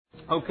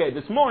Okay,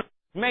 this morning,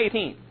 May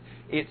 18th.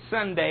 It's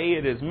Sunday,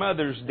 it is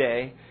Mother's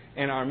Day,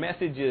 and our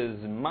message is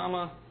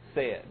Mama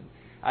Said.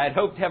 I had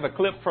hoped to have a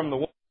clip from the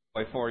Water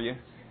Boy for you.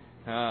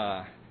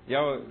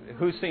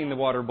 Who's seen the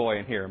Water Boy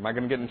in here? Am I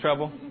going to get in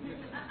trouble?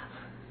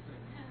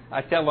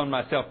 I tell on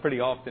myself pretty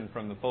often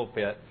from the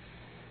pulpit.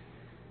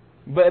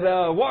 But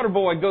Water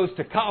Boy goes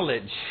to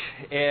college,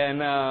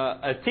 and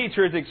a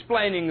teacher is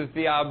explaining that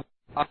the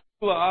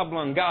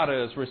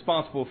oblongata is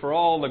responsible for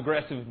all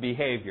aggressive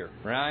behavior,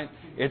 right?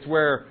 It's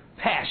where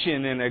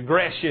passion and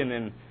aggression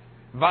and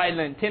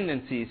violent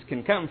tendencies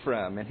can come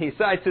from. And he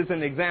cites as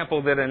an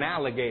example that an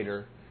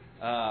alligator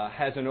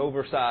has an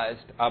oversized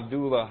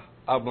medulla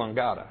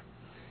oblongata.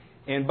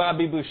 And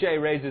Bobby Boucher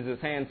raises his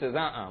hand and says,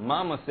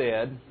 Mama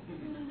said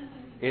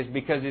it's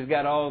because he's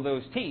got all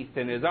those teeth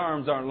and his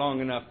arms aren't long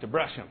enough to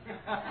brush them.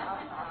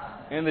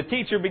 And the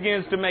teacher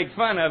begins to make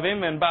fun of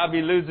him, and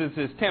Bobby loses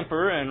his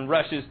temper and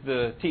rushes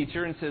the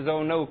teacher and says,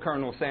 "Oh no,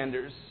 Colonel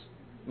Sanders,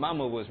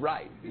 Mama was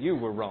right. You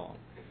were wrong."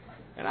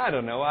 And I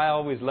don't know, I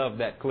always loved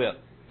that clip.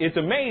 It's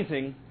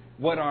amazing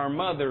what our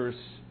mothers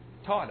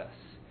taught us.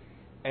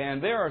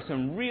 And there are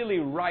some really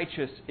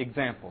righteous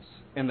examples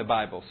in the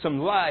Bible, some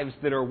lives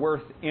that are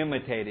worth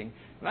imitating.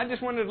 And I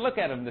just wanted to look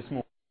at them this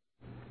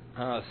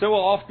morning. So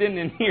often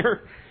in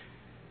here,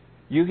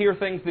 you hear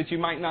things that you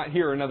might not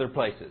hear in other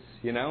places,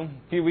 you know.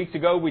 A few weeks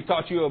ago, we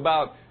taught you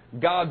about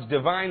God's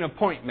divine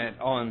appointment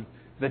on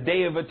the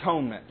Day of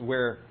Atonement,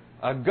 where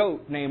a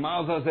goat named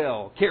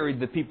Azazel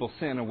carried the people's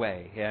sin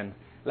away. And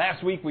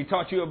last week, we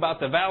taught you about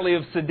the Valley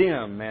of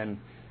Siddim. And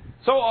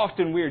so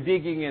often, we're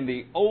digging in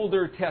the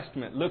Older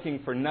Testament looking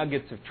for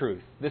nuggets of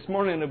truth. This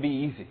morning, it'll be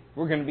easy.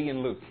 We're going to be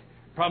in Luke.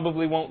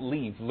 Probably won't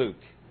leave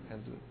Luke.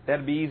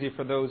 That'd be easy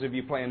for those of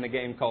you playing the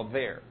game called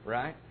There,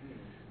 right?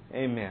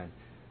 Amen.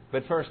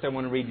 But first, I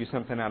want to read you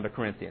something out of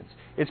Corinthians.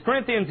 It's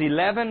Corinthians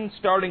 11,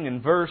 starting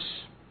in verse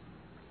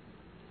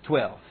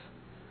 12.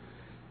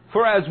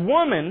 For as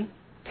woman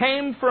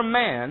came from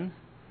man,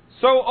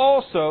 so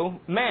also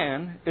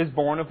man is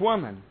born of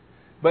woman.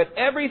 But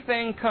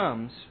everything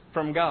comes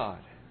from God.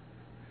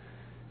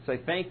 Say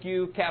thank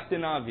you,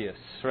 Captain Obvious,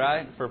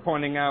 right, for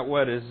pointing out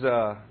what is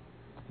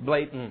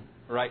blatant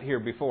right here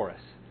before us.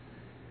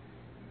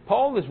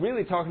 Paul is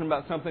really talking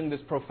about something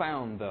that's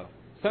profound, though.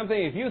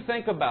 Something, if you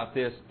think about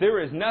this,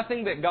 there is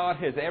nothing that God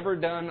has ever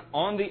done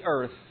on the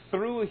earth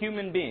through a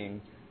human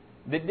being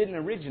that didn't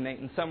originate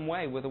in some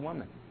way with a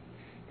woman.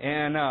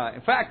 And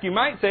in fact, you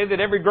might say that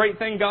every great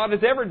thing God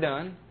has ever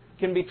done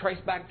can be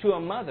traced back to a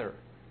mother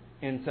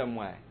in some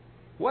way.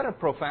 What a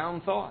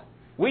profound thought.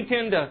 We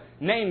tend to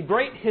name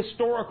great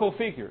historical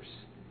figures,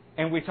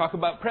 and we talk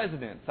about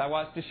presidents. I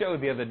watched a show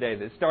the other day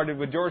that started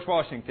with George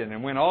Washington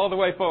and went all the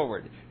way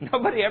forward.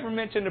 Nobody ever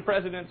mentioned the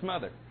president's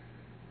mother.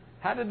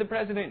 How did the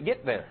president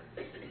get there?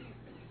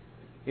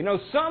 You know,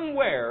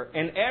 somewhere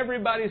in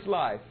everybody's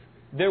life,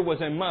 there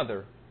was a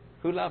mother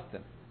who loved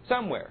them.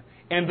 Somewhere.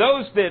 And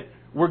those that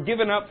were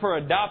given up for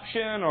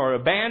adoption or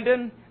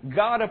abandoned,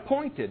 God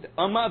appointed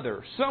a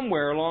mother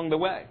somewhere along the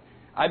way.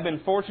 I've been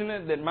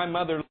fortunate that my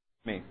mother loved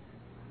me.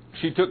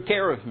 She took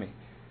care of me.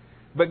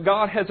 But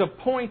God has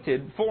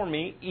appointed for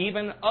me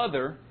even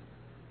other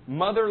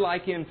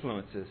mother-like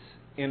influences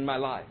in my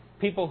life.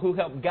 People who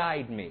helped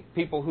guide me.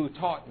 People who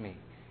taught me.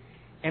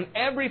 And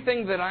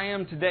everything that I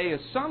am today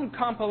is some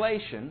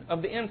compilation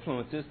of the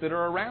influences that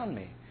are around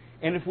me.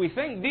 And if we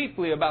think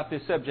deeply about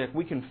this subject,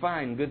 we can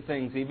find good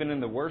things even in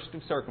the worst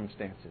of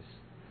circumstances.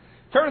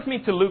 Turn with me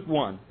to Luke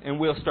 1, and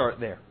we'll start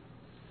there.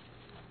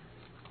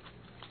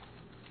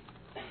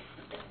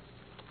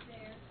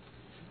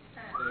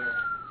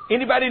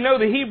 Anybody know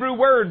the Hebrew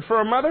word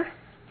for a mother?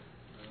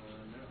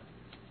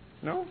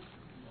 No?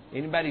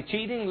 Anybody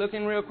cheating,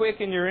 looking real quick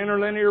in your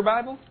interlinear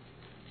Bible?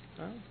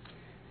 No?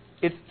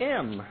 It's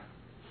M.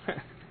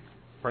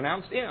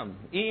 Pronounced M.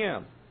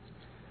 E-M.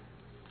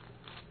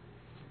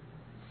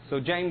 So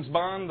James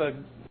Bond, the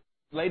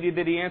lady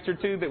that he answered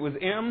to that was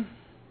M,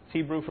 it's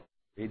Hebrew for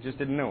he just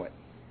didn't know it.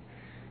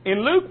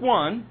 In Luke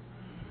 1,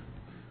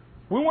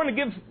 we want to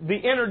give the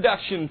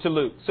introduction to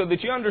Luke so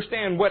that you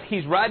understand what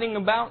he's writing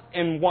about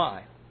and why.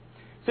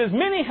 It says,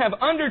 many have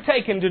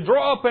undertaken to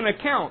draw up an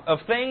account of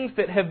things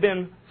that have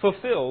been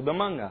fulfilled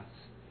among us,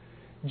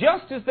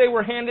 just as they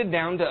were handed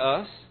down to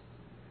us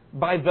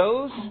by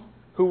those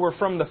who were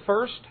from the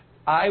first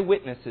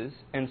eyewitnesses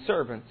and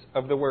servants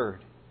of the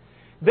Word.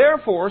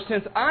 Therefore,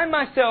 since I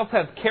myself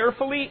have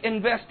carefully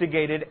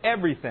investigated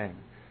everything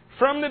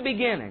from the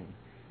beginning,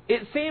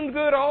 it seemed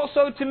good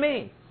also to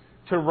me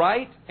to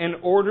write an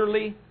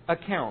orderly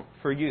account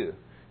for you,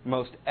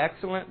 most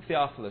excellent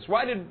Theophilus.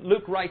 Why did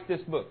Luke write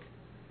this book?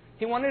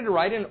 He wanted to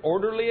write an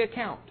orderly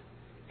account.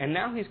 And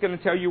now he's going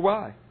to tell you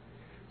why.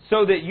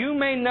 So that you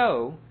may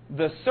know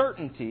the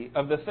certainty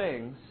of the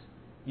things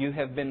you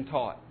have been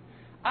taught.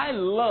 I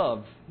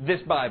love this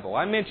Bible.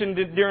 I mentioned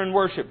it during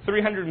worship,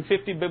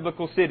 350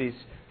 biblical cities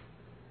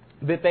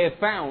that they have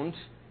found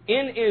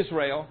in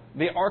Israel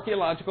the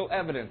archaeological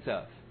evidence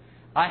of.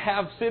 I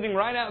have sitting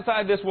right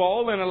outside this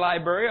wall in a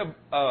library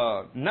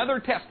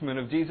another testament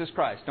of Jesus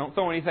Christ. Don't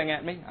throw anything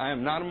at me. I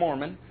am not a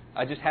Mormon.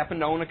 I just happen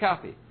to own a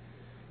copy.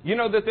 You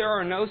know that there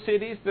are no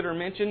cities that are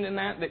mentioned in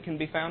that can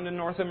be found in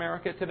North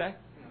America today?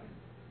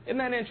 Isn't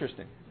that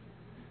interesting?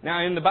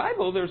 Now, in the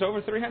Bible, there's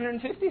over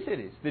 350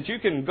 cities that you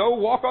can go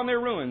walk on their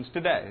ruins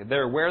today.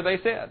 They're where they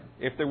said.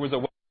 If there was a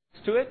well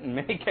next to it, in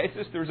many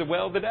cases, there's a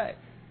well today.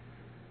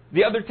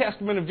 The other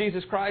testament of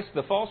Jesus Christ,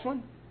 the false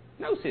one,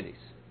 no cities.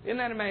 Isn't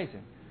that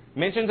amazing?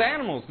 Mentions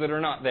animals that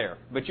are not there.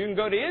 But you can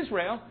go to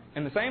Israel,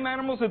 and the same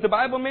animals that the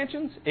Bible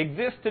mentions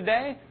exist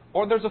today,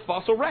 or there's a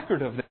fossil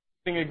record of them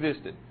having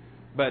existed.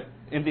 But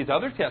in these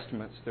other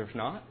testaments, there's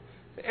not.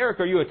 Eric,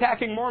 are you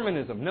attacking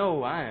Mormonism?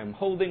 No, I am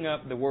holding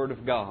up the Word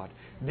of God.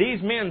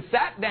 These men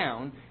sat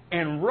down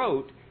and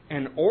wrote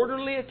an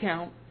orderly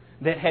account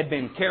that had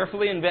been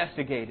carefully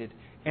investigated,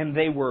 and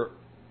they were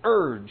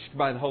urged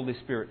by the Holy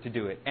Spirit to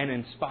do it and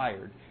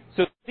inspired.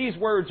 So these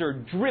words are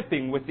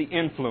dripping with the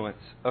influence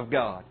of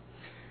God.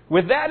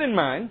 With that in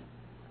mind,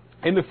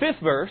 in the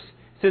 5th verse,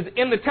 it says,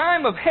 in the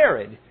time of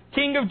Herod,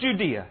 king of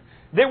Judea,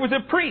 there was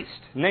a priest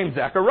named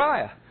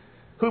Zechariah,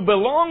 who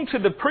belonged to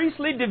the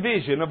priestly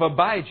division of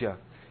Abijah.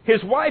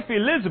 His wife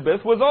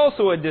Elizabeth was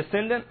also a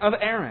descendant of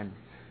Aaron.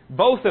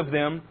 Both of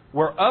them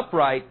were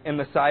upright in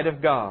the sight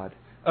of God,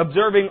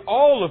 observing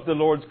all of the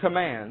Lord's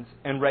commands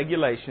and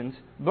regulations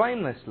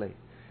blamelessly.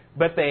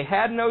 But they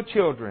had no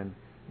children,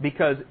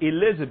 because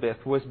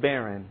Elizabeth was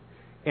barren,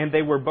 and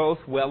they were both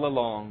well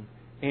along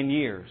in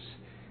years.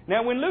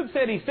 Now, when Luke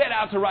said he set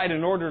out to write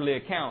an orderly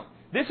account,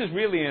 this is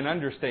really an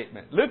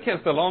understatement. Luke has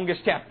the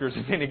longest chapters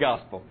of any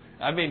gospel.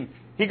 I mean,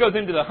 he goes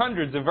into the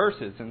hundreds of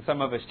verses in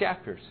some of his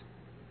chapters.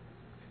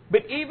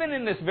 But even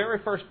in this very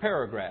first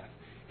paragraph,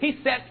 he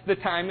sets the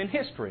time in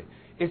history.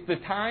 It's the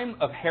time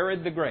of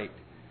Herod the Great.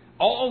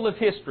 All of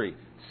history,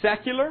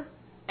 secular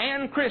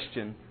and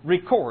Christian,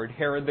 record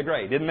Herod the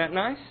Great. Isn't that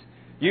nice?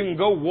 You can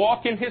go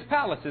walk in his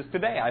palaces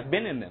today. I've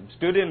been in them.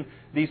 Stood in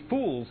these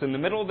pools in the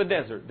middle of the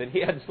desert that he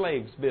had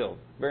slaves build.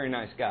 Very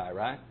nice guy,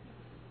 right?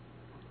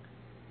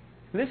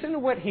 Listen to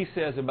what he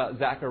says about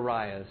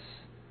Zechariah's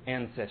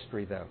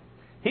ancestry, though.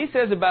 He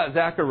says about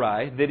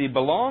Zechariah that he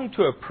belonged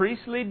to a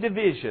priestly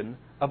division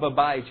of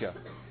Abijah.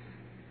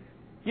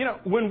 You know,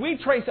 when we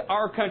trace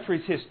our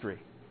country's history,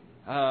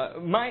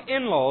 my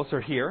in-laws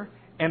are here,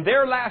 and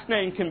their last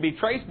name can be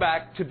traced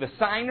back to the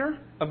signer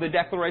of the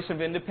Declaration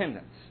of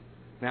Independence.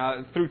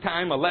 Now, through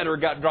time, a letter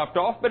got dropped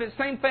off, but it's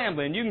the same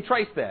family, and you can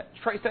trace that.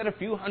 Trace that a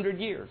few hundred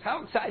years.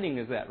 How exciting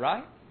is that,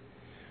 right?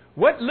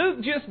 What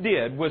Luke just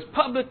did was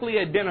publicly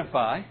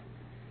identify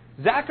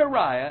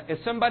Zechariah as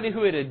somebody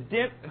who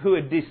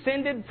had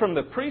descended from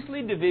the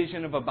priestly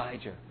division of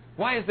Abijah.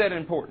 Why is that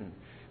important?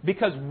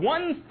 Because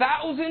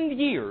 1,000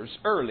 years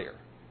earlier,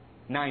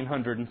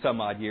 900 and some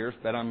odd years,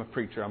 but I'm a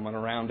preacher, I'm going to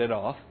round it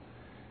off.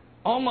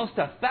 Almost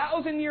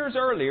 1,000 years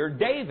earlier,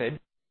 David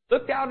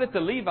looked out at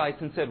the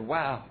Levites and said,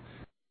 wow,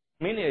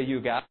 many of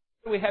you guys,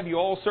 we have you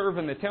all serve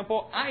in the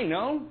temple. I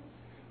know.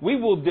 We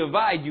will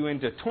divide you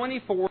into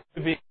 24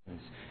 divisions.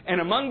 And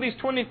among these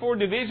 24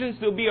 divisions,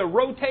 there'll be a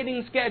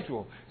rotating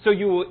schedule. So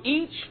you will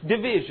each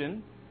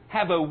division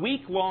have a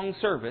week-long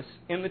service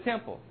in the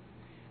temple.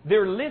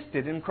 They're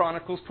listed in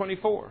Chronicles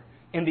 24.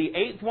 And the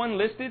 8th one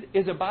listed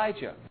is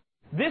Abijah.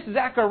 This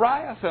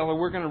Zechariah fellow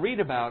we're going to read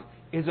about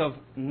is of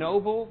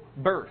noble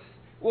birth.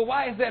 Well,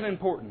 why is that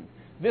important?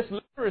 This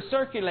letter is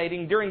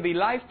circulating during the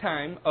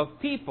lifetime of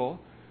people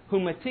who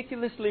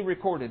meticulously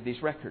recorded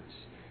these records.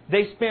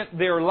 They spent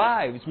their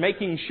lives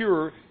making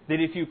sure that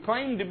if you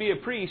claimed to be a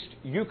priest,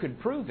 you could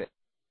prove it.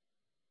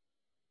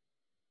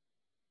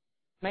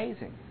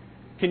 Amazing.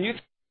 Can you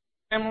trace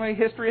family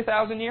history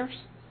 1,000 years?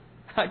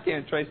 I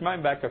can't trace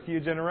mine back a few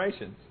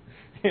generations.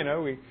 You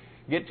know, we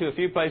get to a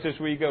few places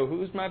where you go,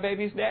 who's my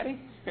baby's daddy?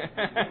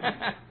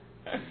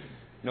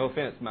 No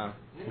offense, Mom.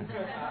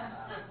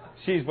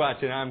 She's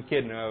watching. I'm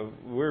kidding.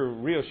 We're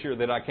real sure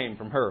that I came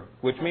from her,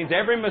 which means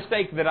every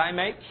mistake that I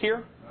make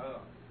here,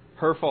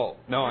 her fault.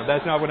 No,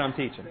 that's not what I'm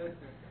teaching.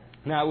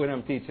 Not what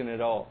I'm teaching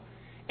at all.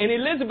 And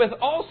Elizabeth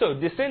also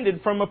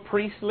descended from a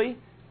priestly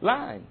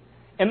line.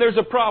 And there's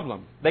a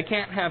problem. They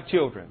can't have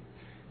children.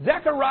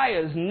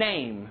 Zechariah's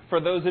name, for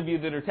those of you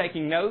that are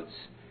taking notes,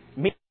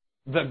 means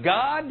the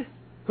God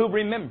who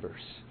remembers.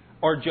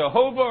 Or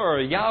Jehovah or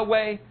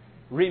Yahweh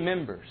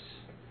remembers.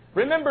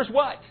 Remembers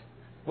what?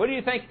 What do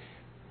you think?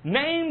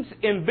 Names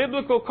in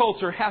biblical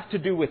culture have to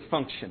do with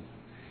function.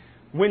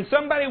 When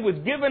somebody was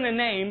given a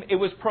name, it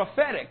was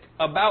prophetic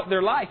about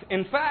their life.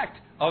 In fact,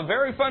 a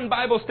very fun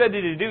Bible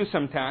study to do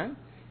sometime,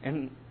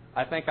 and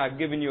I think I've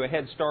given you a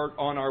head start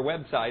on our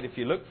website if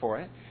you look for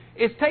it,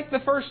 is take the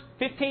first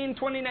 15,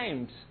 20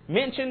 names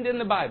mentioned in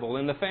the Bible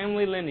in the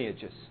family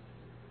lineages.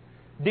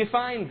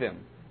 Define them,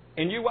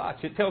 and you watch.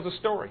 It tells a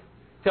story.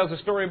 It tells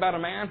a story about a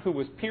man who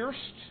was pierced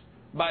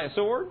by a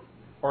sword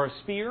or a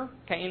spear,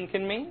 Cain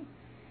can mean,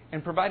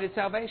 and provided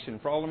salvation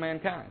for all of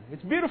mankind.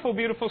 It's a beautiful,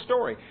 beautiful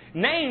story.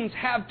 Names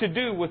have to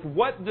do with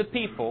what the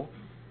people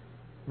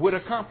would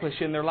accomplish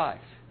in their life.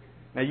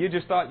 Now, you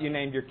just thought you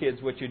named your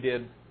kids what you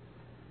did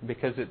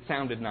because it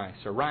sounded nice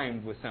or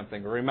rhymed with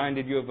something or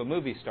reminded you of a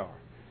movie star.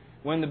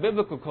 When in the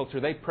biblical culture,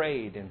 they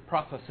prayed and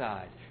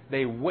prophesied.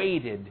 They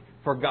waited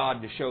for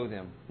God to show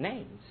them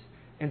names.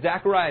 And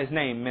Zechariah's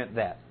name meant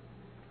that.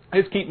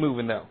 Let's keep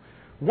moving though.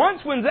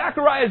 Once when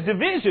Zechariah's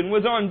division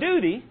was on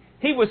duty,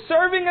 he was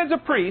serving as a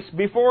priest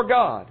before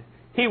God.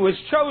 He was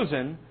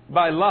chosen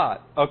by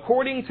lot,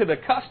 according to the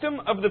custom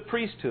of the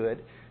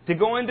priesthood, to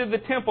go into the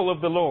temple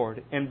of the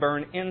Lord and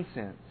burn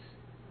incense.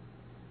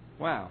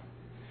 Wow.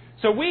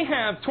 So we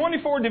have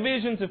 24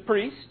 divisions of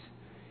priests.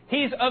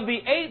 He's of the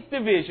 8th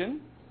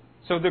division,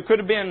 so there could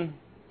have been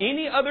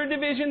any other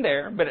division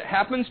there, but it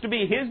happens to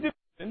be his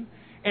division.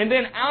 And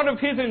then out of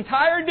his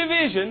entire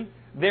division,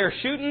 they're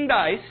shooting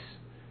dice.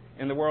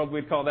 In the world,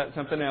 we'd call that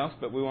something else,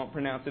 but we won't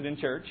pronounce it in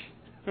church.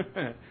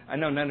 I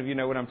know none of you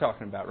know what I'm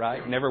talking about,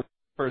 right? Never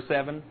for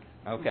 7?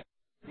 Okay.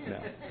 No.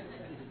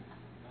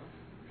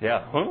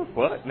 Yeah, huh?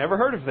 What? Never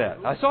heard of that.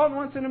 I saw it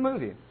once in a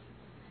movie.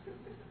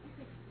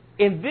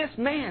 And this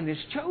man is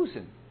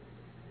chosen.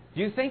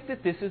 Do you think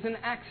that this is an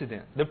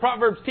accident? The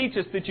Proverbs teach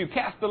us that you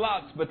cast the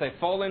lots, but they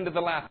fall into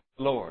the lap of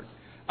the Lord.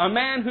 A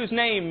man whose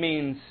name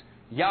means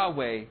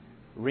Yahweh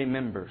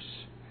remembers.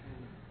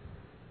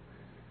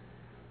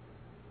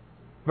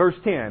 Verse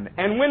 10,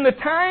 and when the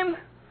time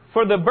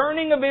for the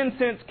burning of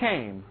incense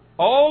came,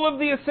 all of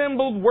the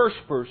assembled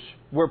worshippers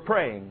were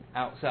praying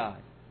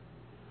outside.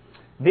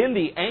 Then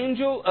the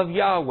angel of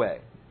Yahweh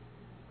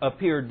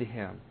appeared to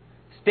him,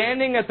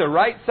 standing at the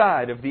right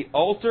side of the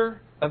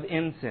altar of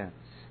incense.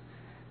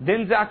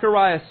 Then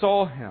Zechariah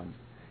saw him.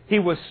 He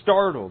was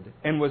startled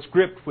and was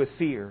gripped with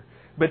fear.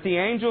 But the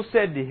angel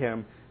said to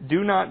him,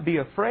 do not be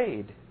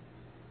afraid,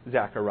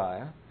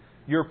 Zechariah.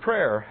 Your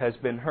prayer has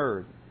been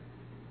heard.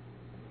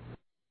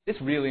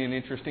 It's really an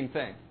interesting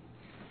thing.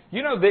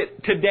 You know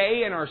that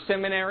today in our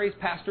seminaries,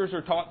 pastors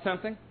are taught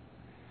something?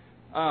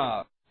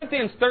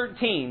 Corinthians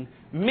 13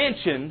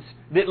 mentions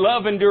that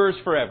love endures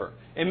forever.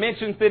 It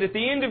mentions that at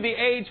the end of the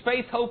age,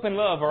 faith, hope, and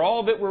love are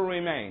all that will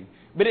remain.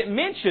 But it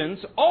mentions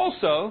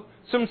also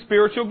some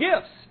spiritual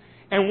gifts.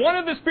 And one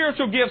of the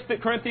spiritual gifts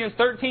that Corinthians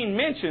 13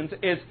 mentions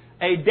is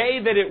a day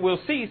that it will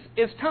cease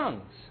is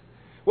tongues.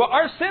 Well,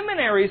 our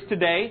seminaries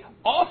today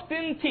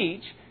often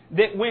teach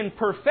that when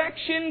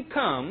perfection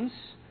comes,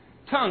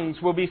 tongues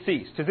will be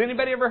ceased. Has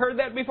anybody ever heard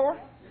that before?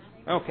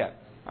 Okay.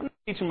 I'm not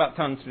teaching about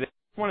tongues today.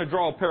 I want to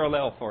draw a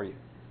parallel for you.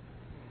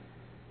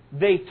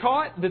 They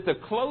taught that the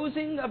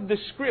closing of the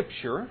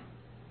Scripture,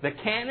 the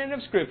canon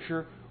of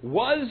Scripture,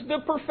 was the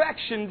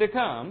perfection to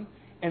come,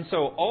 and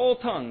so all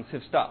tongues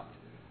have stopped.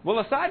 Well,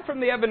 aside from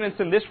the evidence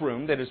in this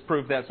room that has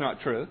proved that's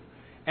not true,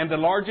 and the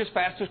largest,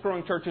 fastest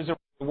growing churches around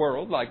the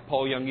world, like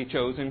Paul Youngie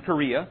Cho's in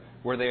Korea,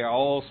 where they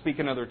all speak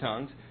in other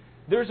tongues,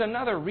 there's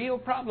another real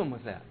problem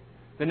with that.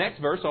 The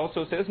next verse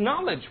also says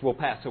knowledge will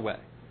pass away.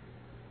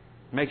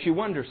 Makes you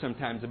wonder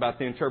sometimes about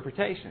the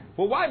interpretation.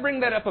 Well, why bring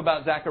that up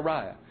about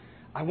Zechariah?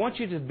 I want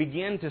you to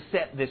begin to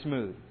set this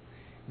mood.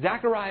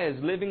 Zechariah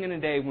is living in a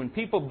day when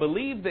people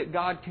believe that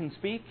God can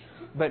speak,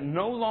 but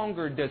no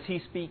longer does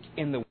He speak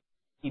in the way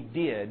He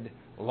did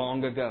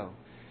long ago.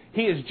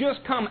 He has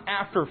just come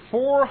after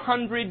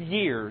 400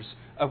 years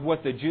of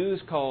what the Jews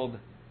called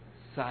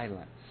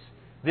silence.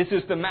 This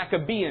is the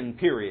Maccabean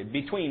period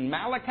between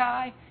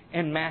Malachi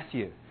and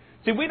Matthew.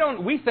 See,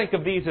 we think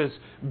of these as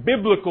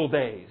biblical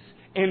days.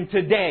 And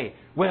today,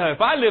 well,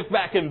 if I lived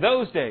back in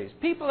those days,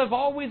 people have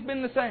always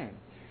been the same.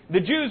 The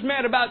Jews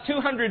met about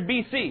 200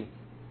 BC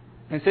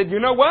and said, you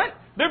know what?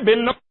 There have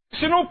been no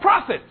national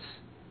prophets.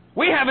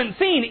 We haven't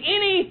seen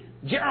any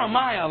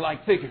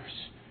Jeremiah-like figures,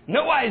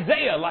 no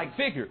Isaiah-like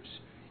figures.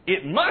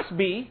 It must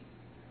be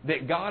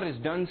that God is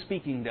done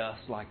speaking to us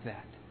like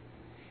that.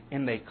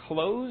 And they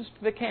closed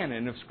the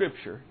canon of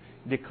Scripture,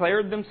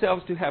 declared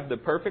themselves to have the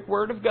perfect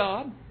Word of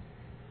God,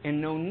 and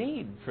no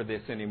need for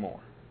this anymore.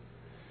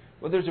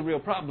 Well, there's a real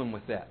problem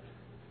with that.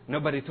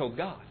 Nobody told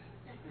God.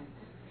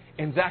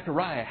 And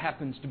Zechariah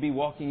happens to be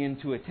walking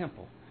into a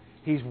temple.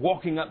 He's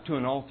walking up to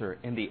an altar,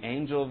 and the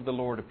angel of the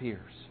Lord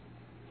appears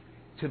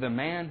to the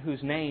man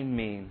whose name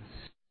means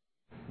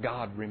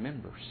God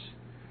remembers.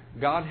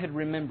 God had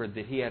remembered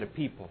that He had a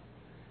people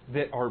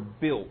that are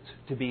built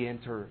to be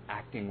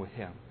interacting with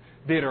Him,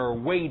 that are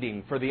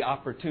waiting for the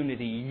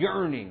opportunity,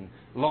 yearning,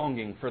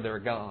 longing for their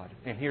God.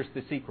 And here's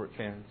the secret,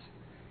 friends.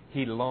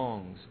 He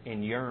longs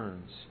and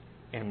yearns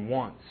and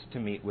wants to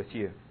meet with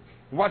you.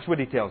 Watch what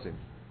He tells him.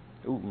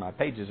 Ooh, my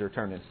pages are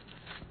turning.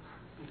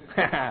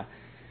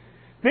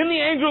 Then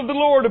the angel of the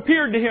Lord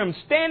appeared to him,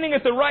 standing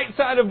at the right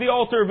side of the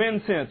altar of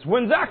incense.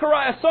 When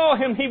Zechariah saw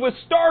him, he was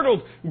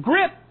startled,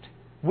 gripped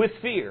with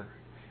fear.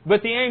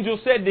 But the angel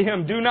said to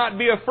him, do not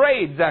be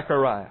afraid,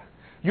 Zechariah.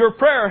 Your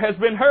prayer has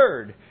been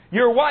heard.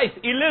 Your wife,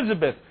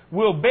 Elizabeth,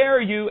 will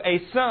bear you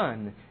a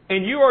son,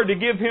 and you are to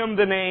give him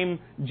the name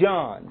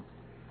John.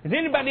 Has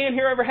anybody in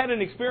here ever had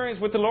an experience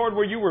with the Lord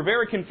where you were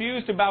very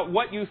confused about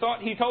what you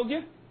thought He told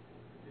you?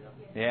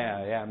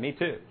 Yeah, me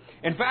too.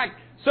 In fact,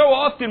 so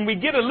often we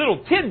get a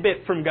little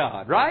tidbit from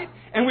God, right?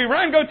 And we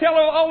run and go tell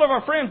all of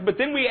our friends, but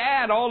then we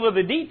add all of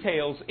the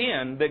details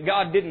in that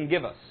God didn't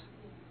give us.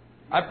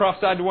 I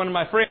prophesied to one of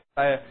my friends.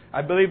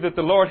 I believe that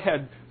the Lord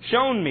had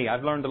shown me.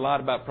 I've learned a lot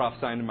about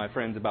prophesying to my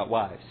friends about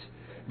wives.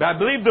 But I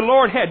believe the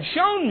Lord had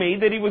shown me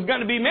that he was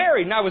going to be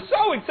married, and I was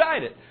so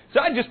excited. So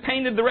I just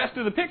painted the rest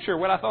of the picture,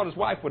 what I thought his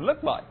wife would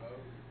look like.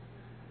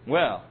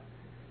 Well,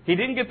 he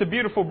didn't get the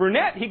beautiful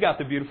brunette, he got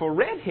the beautiful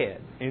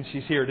redhead, and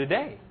she's here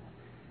today.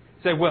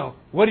 Say, well,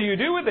 what do you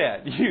do with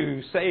that?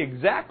 You say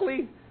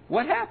exactly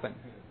what happened.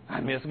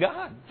 I miss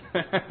God.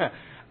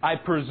 I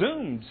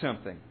presumed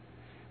something.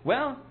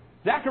 Well,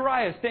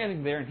 Zechariah is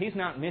standing there, and he's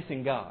not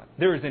missing God.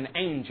 There is an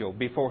angel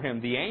before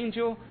him, the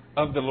angel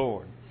of the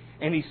Lord.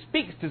 And he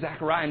speaks to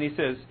Zechariah, and he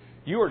says,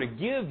 you are to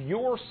give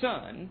your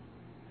son...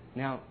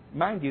 Now,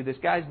 mind you, this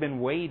guy's been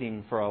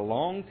waiting for a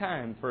long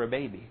time for a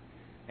baby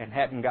and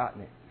hadn't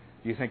gotten it.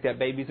 Do you think that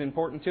baby's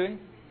important to him?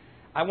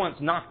 I once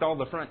knocked all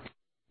the front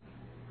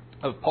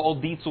of Paul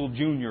Dietzel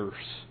Jr.'s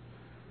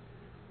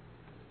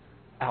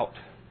out.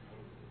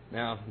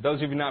 Now,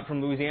 those of you not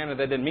from Louisiana,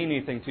 that didn't mean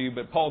anything to you,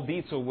 but Paul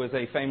Dietzel was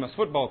a famous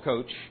football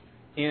coach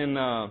in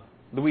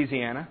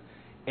Louisiana,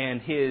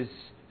 and his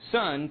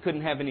son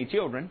couldn't have any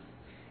children.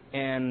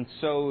 And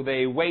so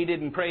they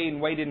waited and prayed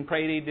and waited and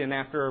prayed, and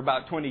after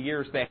about 20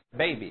 years, they had a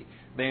baby.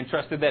 They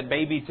entrusted that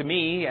baby to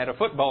me at a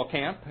football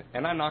camp,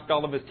 and I knocked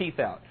all of his teeth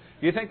out.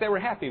 Do you think they were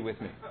happy with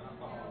me?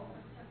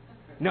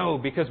 No,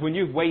 because when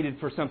you've waited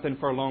for something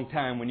for a long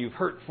time, when you've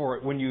hurt for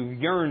it, when you've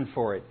yearned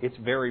for it, it's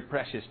very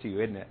precious to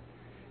you, isn't it?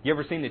 You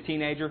ever seen a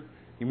teenager?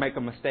 You make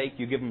a mistake,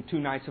 you give them too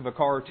nice of a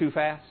car too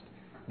fast.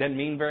 Doesn't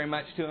mean very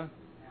much to them.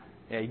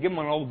 Yeah, you give them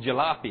an old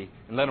jalopy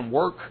and let them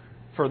work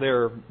for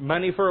their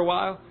money for a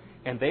while,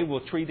 and they will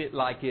treat it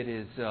like it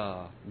is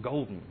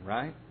golden,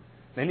 right?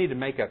 They need to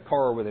make a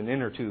car with an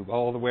inner tube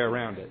all the way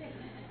around it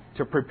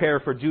to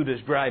prepare for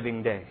Judah's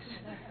driving days.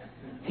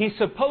 He's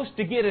supposed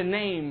to get a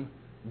name,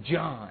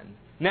 John.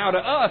 Now to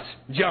us,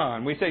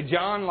 John, we say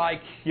John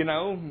like,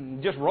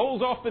 just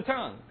rolls off the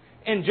tongue.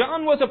 And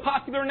John was a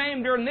popular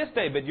name during this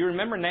day, but you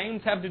remember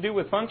names have to do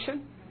with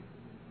function?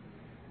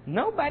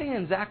 Nobody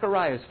in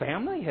Zechariah's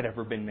family had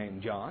ever been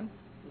named John.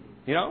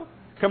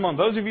 Come on,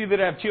 those of you that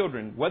have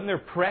children, wasn't there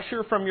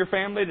pressure from your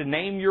family to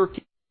name your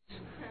kids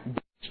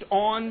based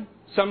on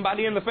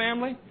somebody in the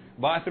family?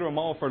 Well, I threw them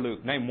all for a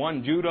loop. Name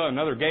one Judah,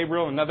 another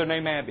Gabriel, another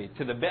named Abby.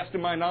 To the best of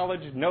my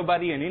knowledge,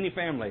 nobody in any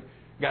family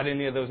got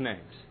any of those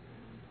names.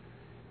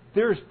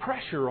 There's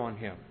pressure on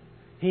him.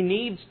 He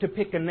needs to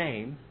pick a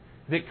name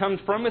that comes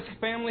from his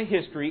family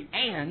history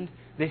and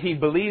that he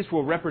believes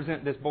will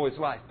represent this boy's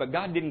life. But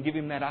God didn't give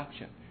him that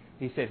option.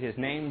 He said his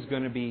name's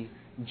going to be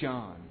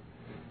John.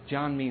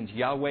 John means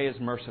Yahweh is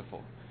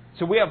merciful.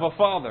 So we have a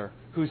father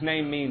whose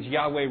name means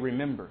Yahweh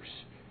remembers,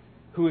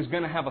 who is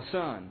going to have a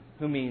son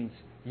who means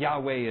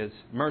Yahweh is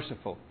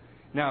merciful.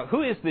 Now,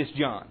 who is this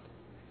John?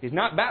 He's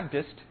not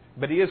Baptist,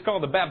 but he is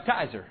called the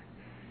baptizer.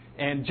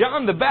 And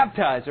John the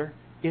baptizer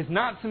is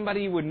not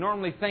somebody you would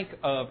normally think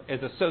of as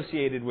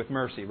associated with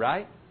mercy,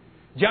 right?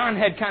 John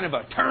had kind of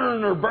a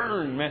turn or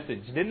burn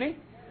message, didn't he?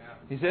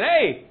 He said,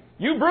 hey,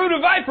 you brood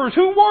of vipers,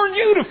 who warned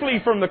you to flee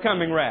from the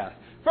coming wrath?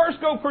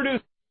 First go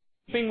produce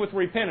with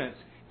repentance,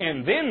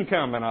 and then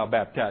come and I'll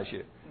baptize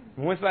you.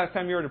 When's the last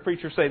time you heard a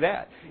preacher say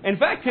that? In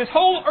fact, his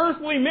whole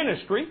earthly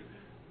ministry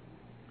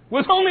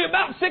was only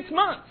about 6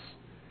 months.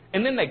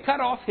 And then they cut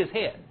off his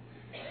head.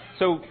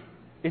 So,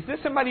 is this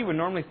somebody you would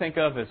normally think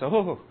of as,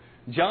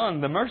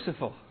 John the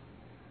merciful?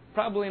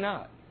 Probably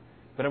not.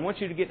 But I want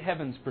you to get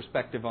heaven's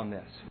perspective on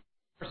this.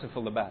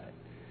 Merciful about it.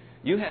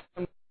 You had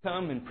somebody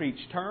come and preach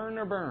turn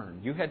or burn.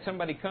 You had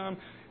somebody come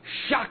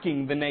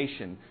shocking the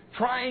nation,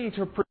 trying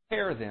to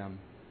prepare them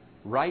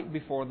right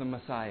before the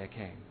Messiah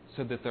came,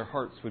 so that their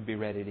hearts would be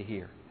ready to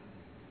hear.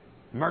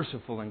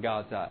 Merciful in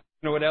God's eyes.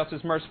 You know what else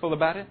is merciful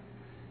about it?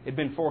 It had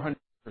been 400%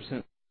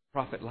 a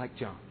prophet like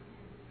John.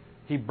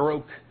 He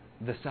broke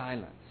the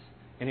silence,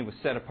 and he was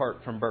set apart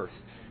from birth.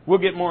 We'll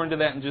get more into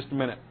that in just a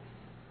minute.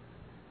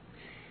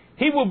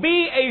 He will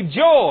be a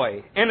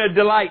joy and a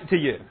delight to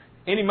you.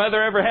 Any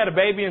mother ever had a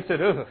baby and said,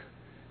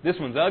 this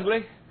one's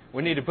ugly,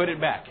 we need to put it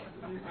back?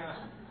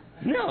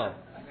 No.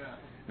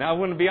 Now, I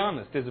want to be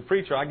honest. As a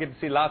preacher, I get to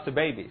see lots of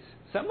babies.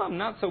 Some of them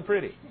not so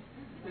pretty.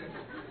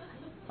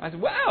 I said,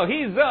 wow,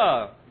 he's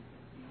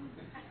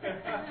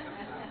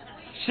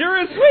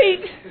sure is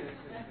sweet.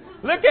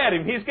 Look at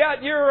him. He's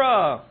got your,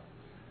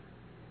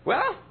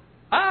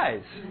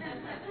 eyes.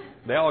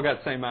 They all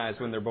got the same eyes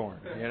when they're born,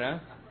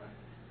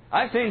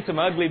 I've seen some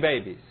ugly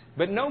babies.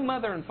 But no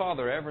mother and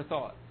father ever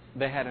thought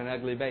they had an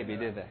ugly baby,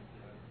 did they?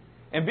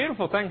 And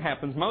beautiful thing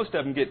happens. Most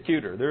of them get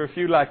cuter. There are a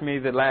few like me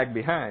that lag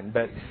behind,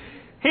 but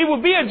he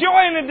will be a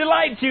joy and a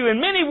delight to you, and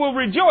many will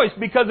rejoice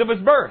because of his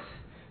birth.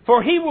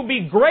 For he will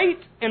be great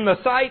in the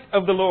sight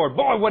of the Lord.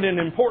 Boy, what an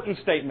important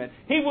statement.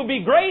 He will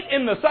be great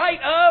in the sight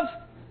of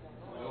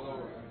the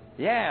Lord.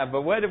 Yeah,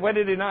 but what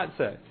did he not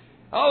say?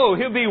 Oh,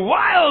 he'll be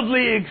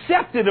wildly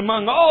accepted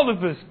among all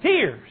of his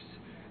peers.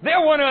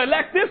 They'll want to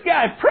elect this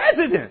guy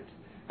president.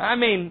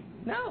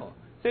 No.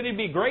 Said he'd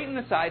be great in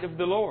the sight of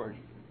the Lord.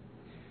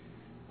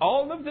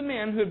 All of the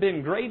men who have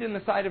been great in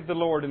the sight of the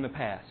Lord in the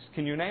past.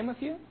 Can you name a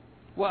few?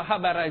 Well, how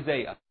about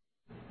Isaiah?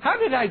 How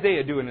did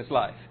Isaiah do in his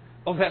life?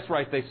 Oh, that's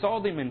right. They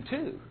sawed him in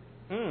two.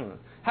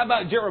 How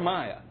about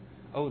Jeremiah?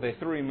 Oh, they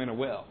threw him in a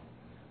well.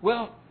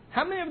 Well,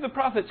 How many of the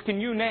prophets can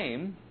you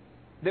name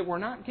that were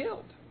not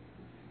killed?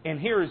 And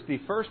here is the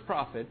first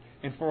prophet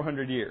in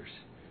 400 years.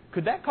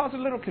 Could that cause a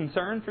little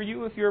concern for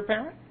you if you're a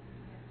parent?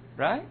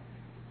 Right?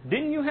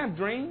 Didn't you have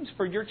dreams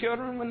for your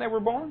children when they were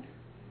born?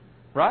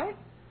 Right?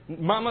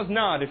 Mamas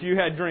nod if you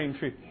had dreams.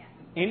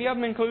 Any of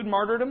them include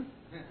martyrdom?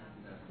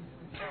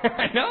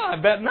 No, I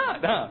bet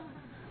not, huh?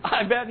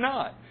 I bet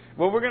not.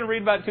 Well, we're going to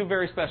read about two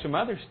very special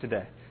mothers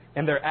today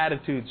and their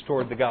attitudes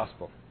toward the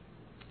gospel.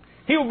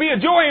 He will be a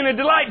joy and a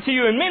delight to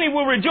you, and many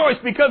will rejoice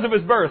because of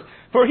his birth.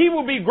 For he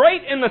will be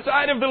great in the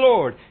sight of the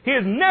Lord. He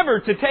is never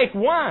to take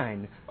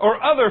wine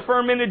or other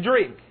fermented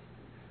drink.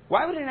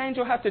 Why would an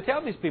angel have to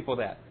tell these people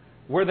that?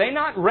 Were they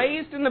not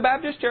raised in the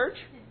Baptist church?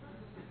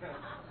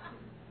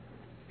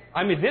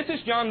 I mean, this is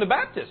John the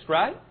Baptist,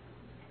 right?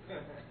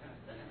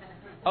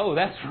 Oh,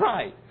 that's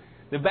right.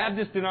 The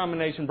Baptist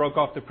denomination broke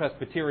off the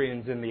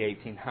Presbyterians in the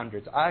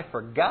 1800s. I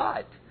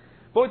forgot.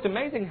 Boy, it's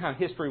amazing how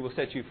history will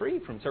set you free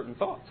from certain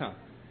thoughts, huh?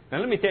 Now,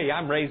 let me tell you,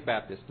 I'm raised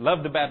Baptist.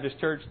 Love the Baptist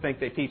church. Think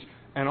they teach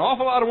an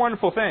awful lot of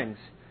wonderful things.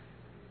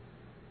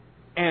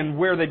 And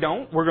where they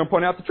don't, we're going to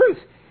point out the truth.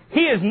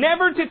 He is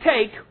never to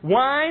take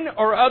wine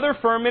or other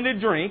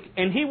fermented drink,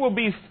 and he will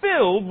be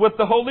filled with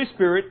the Holy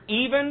Spirit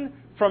even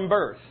from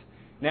birth.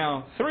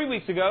 Now, 3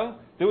 weeks ago,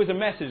 there was a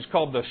message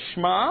called the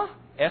Shema,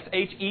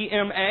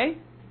 S-H-E-M-A,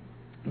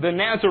 the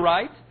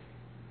Nazarite,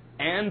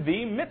 and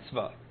the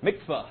Mitzvah.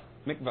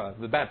 Mikvah,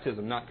 the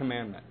baptism, not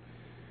commandment.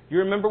 You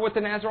remember what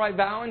the Nazarite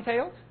vow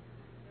entailed?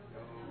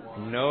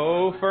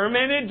 No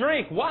fermented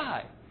drink.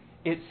 Why?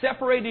 It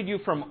separated you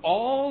from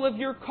all of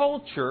your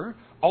culture,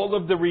 all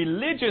of the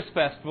religious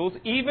festivals,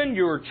 even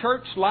your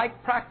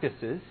church-like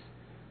practices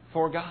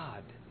for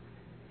God.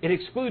 It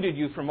excluded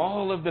you from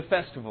all of the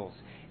festivals.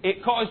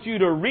 It caused you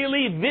to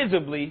really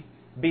visibly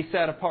be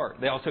set apart.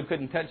 They also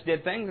couldn't touch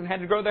dead things and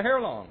had to grow their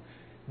hair long.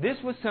 This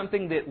was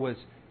something that was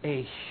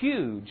a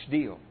huge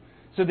deal.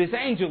 So this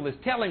angel is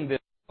telling this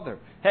father,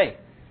 hey,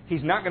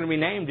 he's not going to be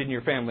named in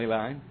your family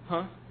line,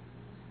 huh?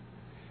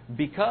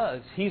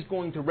 Because he's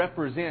going to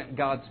represent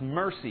God's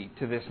mercy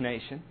to this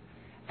nation,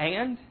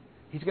 and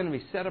he's going to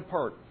be set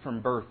apart from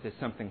birth as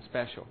something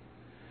special.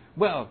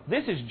 Well,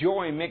 this is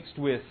joy mixed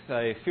with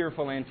a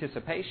fearful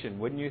anticipation,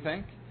 wouldn't you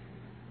think?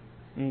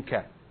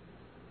 Okay.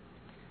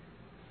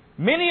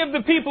 Many of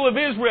the people of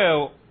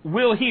Israel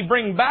will he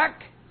bring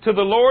back to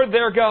the Lord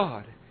their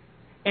God,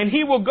 and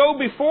he will go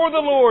before the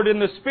Lord in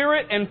the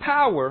spirit and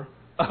power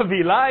of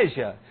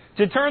Elijah,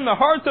 to turn the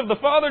hearts of the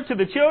father to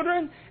the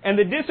children, and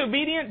the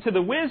disobedient to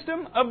the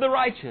wisdom of the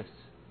righteous,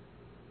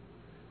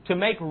 to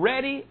make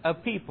ready a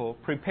people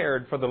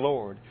prepared for the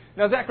Lord.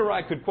 Now,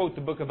 Zechariah could quote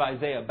the book of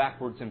Isaiah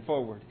backwards and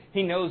forward.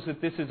 He knows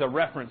that this is a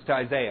reference to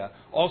Isaiah,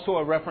 also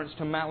a reference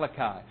to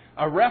Malachi,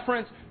 a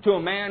reference to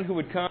a man who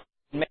would come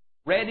and make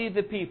ready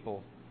the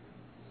people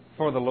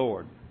for the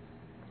Lord.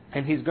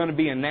 And he's going to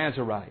be a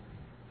Nazarite.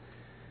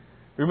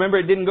 Remember,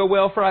 it didn't go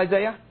well for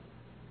Isaiah?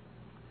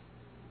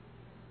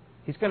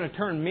 He's going to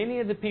turn many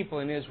of the people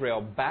in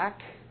Israel back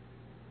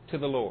to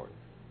the Lord.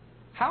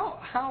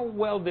 How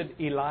well did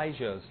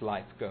Elijah's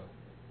life go?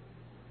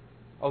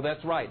 Oh,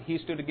 that's right. He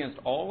stood against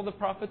all the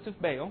prophets of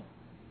Baal,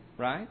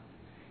 right?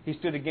 He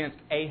stood against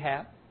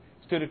Ahab,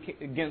 stood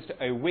against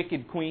a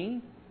wicked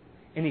queen,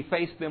 and he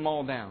faced them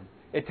all down.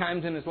 At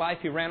times in his life,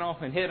 he ran off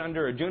and hid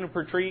under a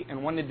juniper tree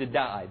and wanted to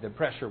die. The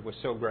pressure was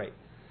so great.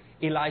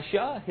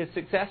 Elisha, his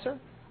successor,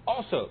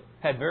 also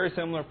had very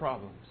similar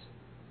problems.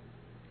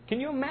 Can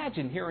you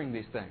imagine hearing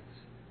these things?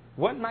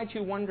 What might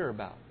you wonder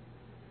about?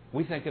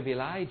 We think of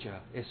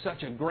Elijah as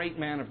such a great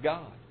man of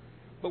God.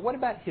 But what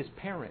about his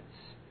parents?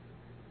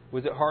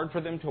 Was it hard for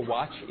them to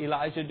watch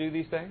Elijah do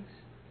these things?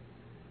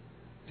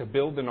 To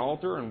build an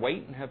altar and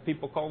wait and have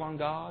people call on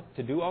God?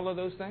 To do all of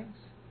those things?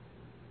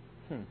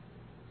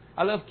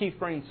 I love Keith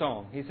Green's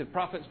song. He said,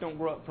 prophets don't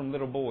grow up from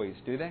little boys,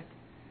 do they?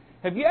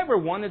 Have you ever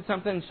wanted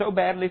something so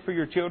badly for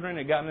your children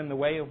it got in the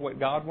way of what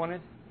God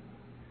wanted?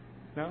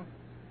 No?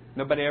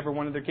 Nobody ever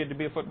wanted their kid to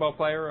be a football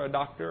player or a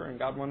doctor, and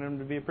God wanted them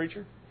to be a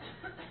preacher?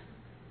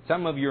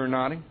 Some of you are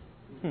nodding.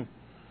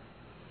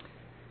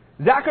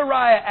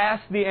 Zechariah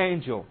asked the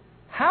angel,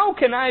 how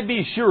can I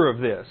be sure of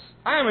this?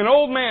 I am an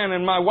old man,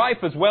 and my wife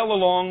is well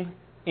along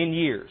in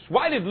years.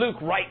 Why did Luke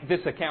write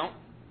this account?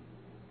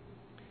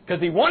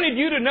 Because he wanted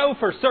you to know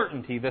for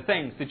certainty the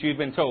things that you've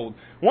been told.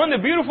 One of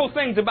the beautiful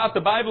things about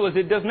the Bible is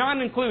it does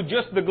not include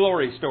just the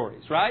glory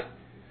stories, right?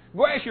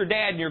 Go ask your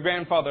dad and your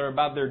grandfather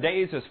about their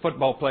days as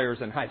football players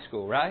in high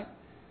school, right?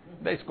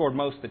 They scored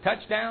most of the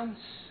touchdowns.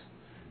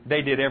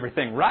 They did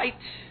everything right.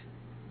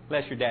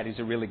 Unless your daddies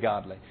are really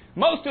godly.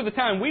 Most of the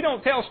time, we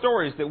don't tell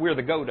stories that we're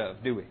the goat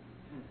of, do we?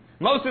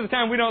 Most of the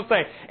time, we don't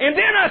say, and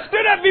then I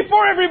stood up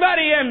before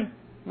everybody and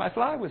my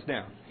fly was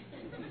down.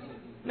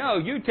 No,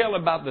 you tell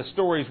about the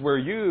stories where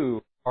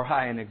you are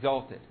high and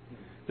exalted.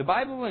 The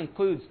Bible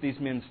includes these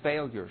men's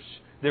failures,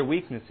 their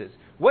weaknesses.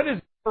 What is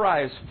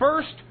Zechariah's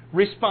first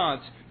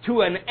response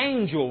to an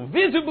angel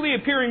visibly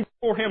appearing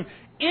before him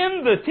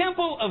in the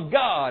temple of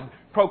God,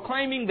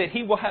 proclaiming that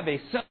he will have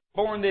a son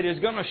born that is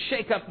going to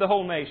shake up the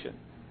whole nation?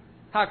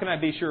 How can I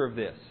be sure of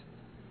this?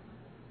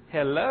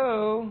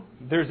 Hello?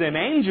 There's an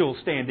angel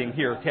standing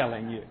here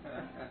telling you.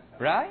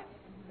 Right?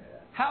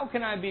 How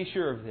can I be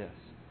sure of this?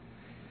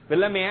 But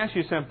let me ask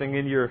you something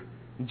in your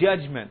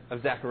judgment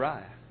of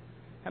Zechariah.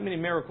 How many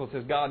miracles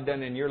has God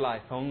done in your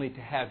life only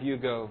to have you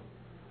go,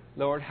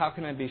 Lord, how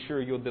can I be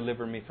sure you'll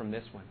deliver me from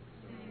this one?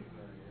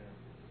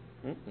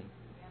 Mm-mm.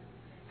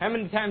 How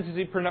many times has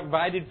He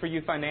provided for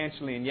you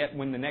financially, and yet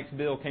when the next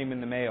bill came in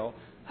the mail,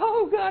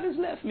 oh, God has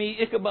left me,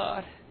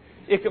 Ichabod,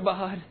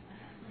 Ichabod.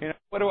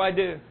 What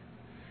do?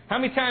 How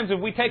many times have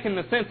we taken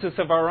the census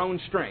of our own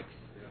strength?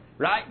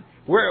 Right?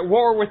 We're at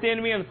war with the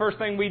enemy, and the first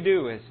thing we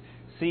do is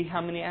see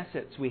how many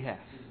assets we have.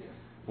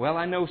 Well,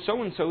 I know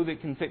so-and-so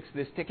that can fix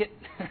this ticket.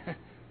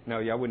 No,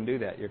 y'all wouldn't do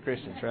that. You're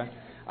Christians, right?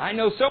 I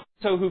know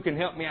so-and-so who can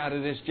help me out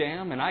of this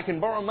jam, and I can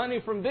borrow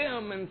money from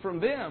them and from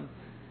them.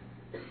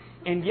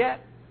 And yet,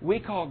 we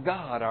call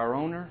God our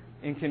owner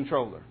and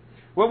controller.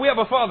 Well, we have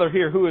a father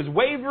here who is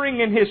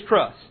wavering in his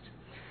trust.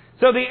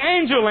 So the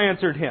angel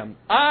answered him,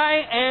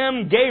 I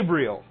am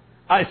Gabriel.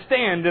 I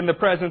stand in the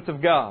presence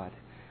of God.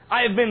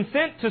 I have been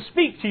sent to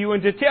speak to you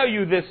and to tell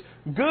you this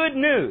good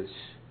news.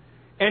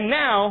 And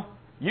now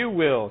you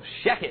will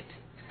shek it.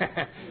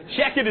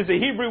 Shek it is a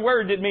Hebrew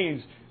word that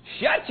means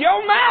shut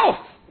your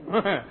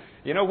mouth.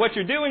 What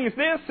you're doing is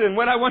this, and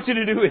what I want you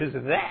to do is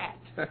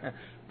that.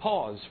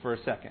 Pause for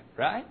a second,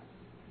 right?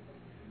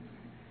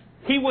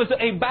 He was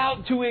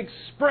about to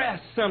express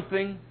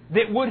something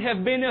that would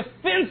have been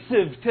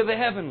offensive to the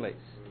heavenlies.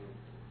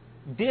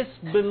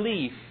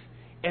 Disbelief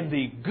in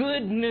the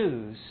good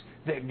news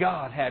that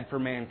God had for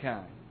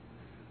mankind.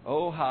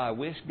 Oh, how I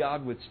wish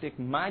God would stick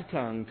my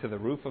tongue to the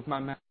roof of my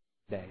mouth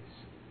days.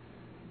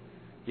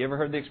 You ever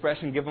heard the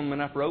expression, give them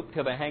enough rope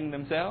till they hang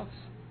themselves?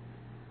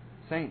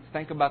 Saints,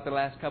 think about the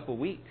last couple of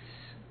weeks.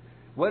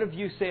 What if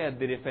you said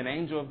that if an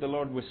angel of the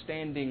Lord was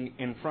standing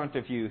in front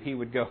of you, he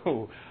would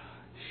go,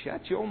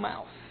 shut your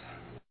mouth.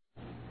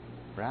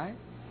 Right?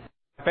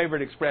 My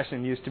favorite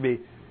expression used to be, is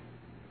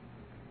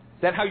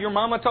that how your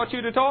mama taught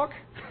you to talk?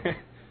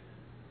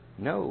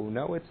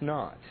 No, it's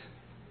not.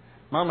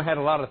 Mama had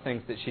a lot of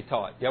things that she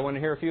taught. Y'all want to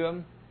hear a few of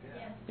them?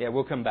 Yeah,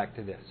 we'll come back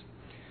to this.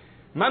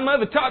 My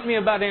mother taught me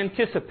about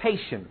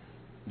anticipation.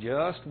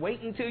 Just wait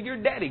until your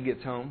daddy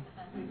gets home.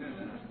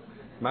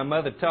 My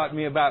mother taught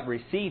me about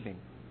receiving.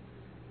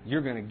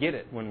 You're going to get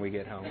it when we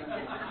get home.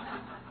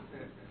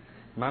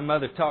 My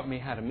mother taught me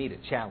how to meet a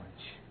challenge.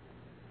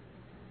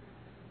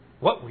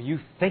 What were you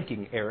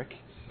thinking, Eric?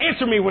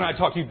 Answer me when I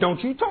talk to you. Don't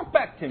you talk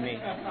back to me.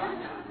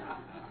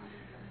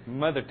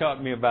 Mother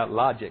taught me about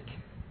logic.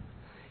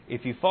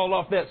 If you fall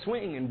off that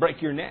swing and break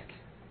your neck,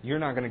 you're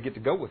not going to get to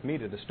go with me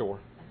to the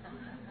store.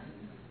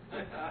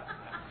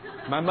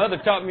 My mother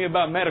taught me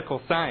about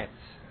medical science.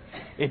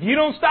 If you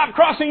don't stop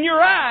crossing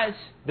your eyes,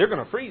 they're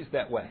going to freeze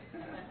that way.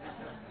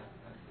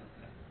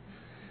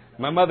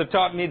 My mother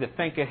taught me to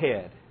think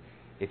ahead.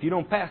 If you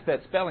don't pass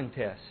that spelling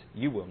test,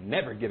 you will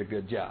never get a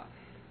good job.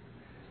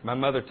 My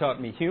mother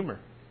taught me humor.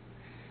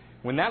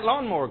 When that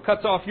lawnmower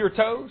cuts off your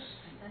toes,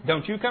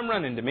 don't you come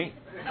running to me.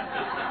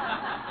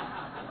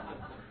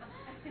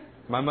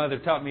 My mother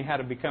taught me how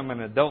to become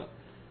an adult.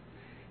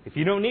 If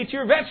you don't eat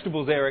your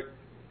vegetables, Eric,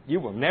 you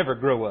will never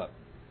grow up.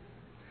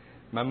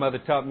 My mother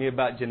taught me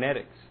about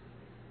genetics.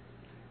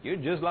 You're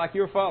just like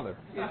your father.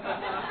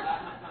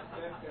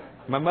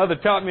 My mother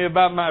taught me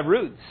about my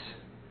roots.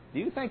 Do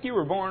you think you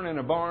were born in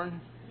a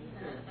barn?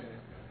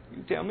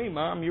 You tell me,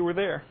 Mom, you were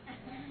there.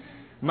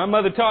 My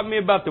mother taught me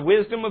about the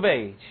wisdom of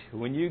age.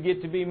 When you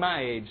get to be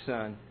my age,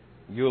 son,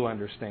 you'll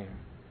understand.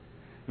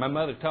 My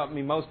mother taught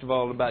me most of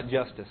all about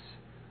justice.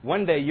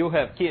 One day you'll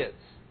have kids,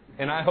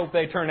 and I hope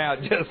they turn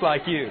out just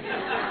like you.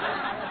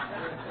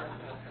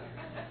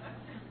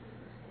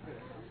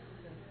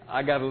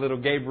 I got a little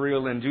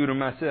Gabriel and Judah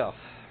myself.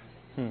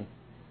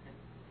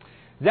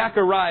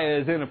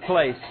 Zechariah is in a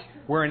place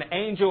where an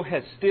angel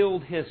has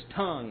stilled his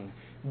tongue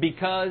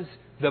because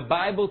the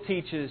Bible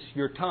teaches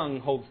your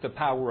tongue holds the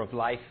power of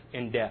life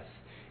and death.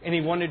 And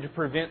he wanted to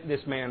prevent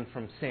this man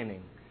from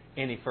sinning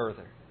any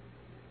further.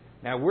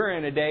 Now we're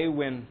in a day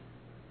when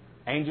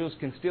angels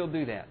can still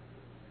do that.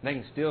 They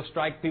can still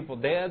strike people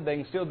dead. They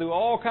can still do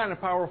all kind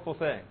of powerful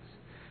things.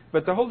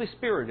 But the Holy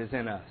Spirit is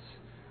in us.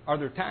 Are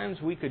there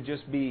times we could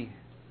just be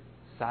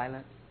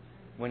silent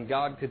when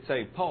God could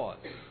say, pause?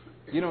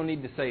 You don't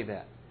need to say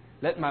that.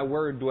 Let my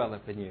word dwell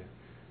up in you.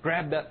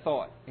 Grab that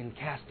thought and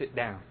cast it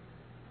down.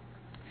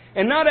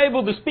 And not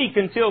able to speak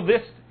until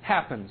this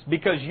happens,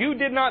 because you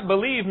did not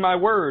believe my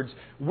words,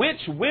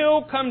 which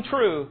will come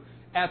true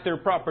at their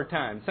proper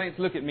time. Saints,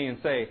 look at me and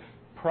say,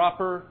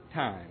 proper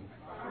time.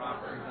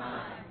 Proper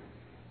time.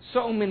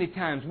 So many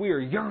times we are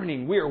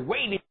yearning, we are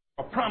waiting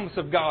for a promise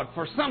of God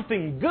for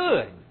something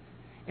good.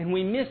 And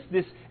we miss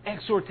this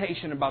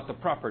exhortation about the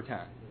proper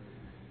time.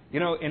 You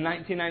know, in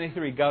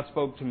 1993, God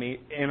spoke to me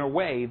in a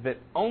way that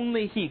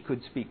only He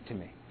could speak to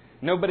me.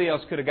 Nobody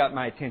else could have got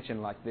my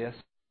attention like this.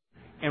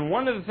 And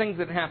one of the things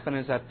that happened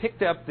is I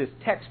picked up this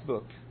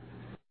textbook,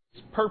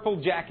 this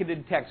purple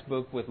jacketed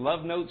textbook with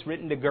love notes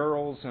written to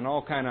girls and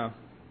all kind of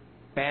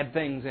bad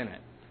things in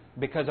it.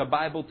 Because a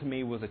Bible to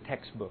me was a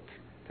textbook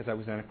because I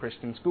was in a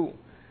Christian school,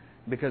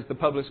 because the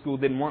public school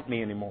didn't want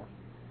me anymore.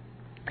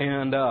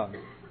 And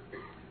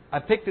I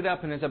picked it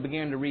up, and as I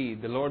began to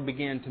read, the Lord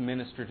began to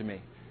minister to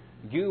me.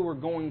 You are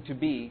going to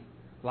be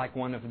like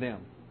one of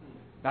them.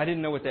 I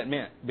didn't know what that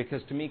meant,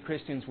 because to me,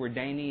 Christians were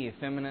dainty,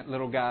 effeminate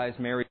little guys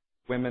married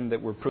to women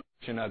that were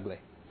prudish and ugly.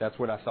 That's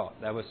what I thought.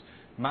 That was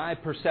my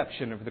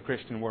perception of the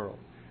Christian world.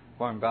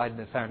 Well, I'm glad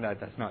I found out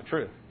that's not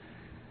true.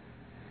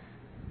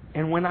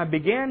 And when I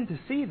began to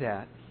see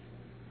that,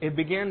 it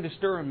began to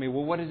stir in me,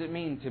 well, what does it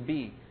mean to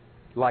be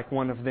like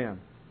one of them?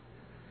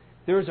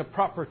 There is a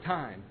proper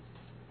time.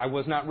 I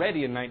was not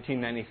ready in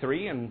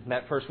 1993, and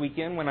that first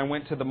weekend when I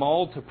went to the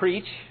mall to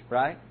preach,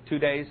 right? 2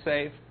 days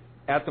saved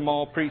at the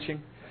mall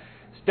preaching,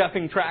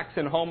 stuffing tracts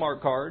and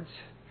Hallmark cards,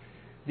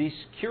 these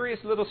curious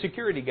little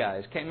security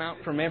guys came out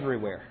from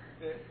everywhere.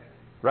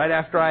 Right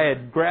after I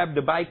had grabbed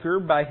a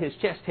biker by his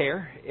chest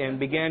hair and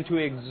began to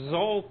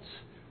exalt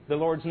the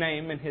Lord's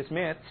name in His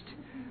midst,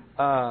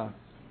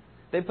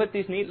 they put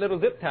these neat little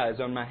zip ties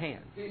on my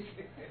hands.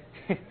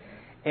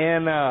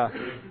 And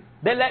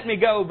they let me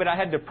go, but I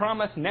had to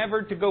promise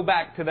never to go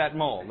back to that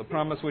mall. The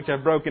promise which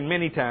I've broken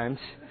many times,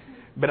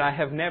 but I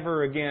have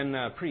never again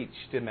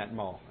preached in that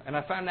mall. And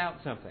I found out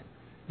something.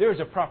 There's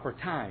a proper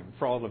time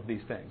for all of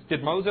these things.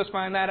 Did Moses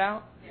find that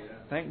out? Yeah.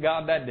 Thank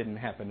God that didn't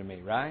happen to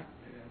me, right?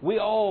 Yeah. We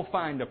all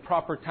find a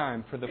proper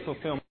time for the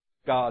fulfillment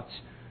of God's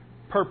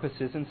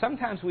purposes, and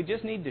sometimes we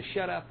just need to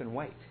shut up and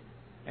wait.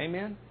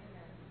 Amen?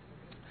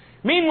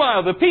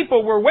 Meanwhile, the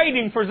people were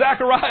waiting for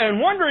Zechariah and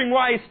wondering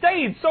why he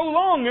stayed so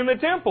long in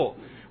the temple.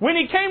 When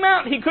he came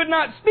out, he could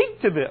not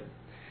speak to them.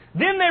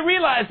 Then they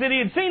realized that he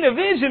had seen a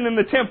vision in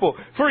the temple,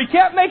 for he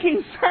kept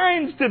making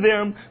signs to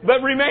them,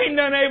 but remained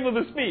unable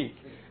to speak.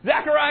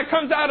 Zechariah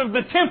comes out of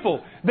the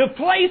temple, the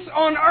place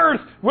on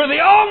earth where the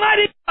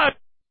Almighty God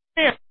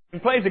is,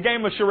 and plays a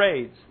game of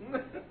charades.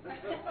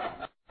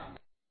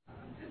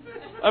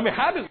 I mean,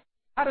 how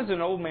does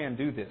an old man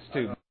do this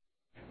too?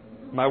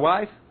 My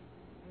wife?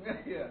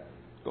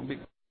 It's going to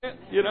be,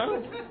 you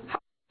know?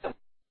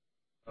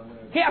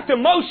 He has to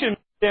motion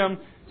them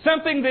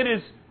something that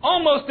is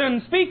almost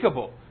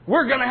unspeakable.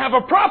 We're going to have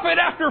a prophet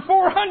after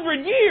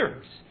 400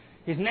 years.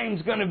 His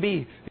name's going to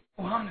be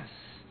Johannes.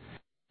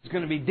 He's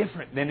going to be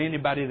different than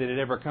anybody that had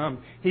ever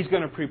come. He's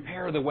going to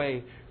prepare the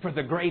way for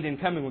the great and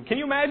coming one. Can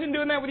you imagine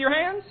doing that with your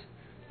hands?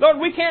 Lord,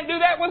 we can't do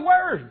that with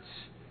words.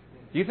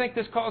 Do you think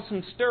this caused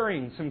some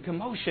stirring, some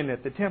commotion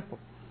at the temple?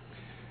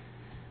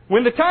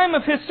 When the time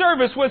of his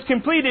service was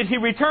completed, he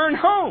returned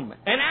home.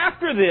 And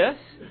after this,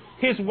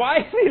 his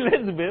wife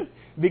Elizabeth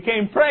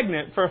became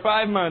pregnant for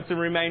 5 months and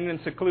remained in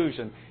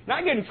seclusion. Now,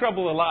 I get in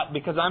trouble a lot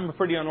because I'm a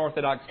pretty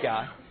unorthodox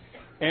guy.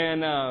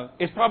 And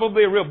it's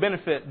probably a real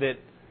benefit that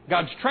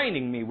God's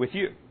training me with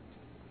you.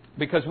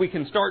 Because we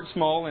can start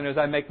small, and as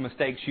I make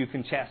mistakes, you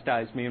can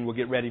chastise me and we'll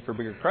get ready for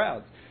bigger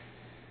crowds.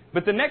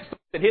 But the next thing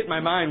that hit my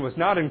mind was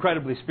not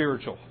incredibly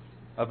spiritual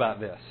about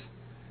this.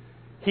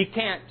 He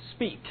can't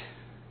speak.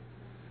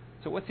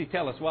 So what's he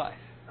tell his wife?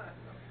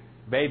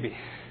 Baby,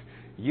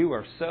 you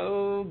are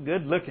so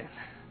good looking.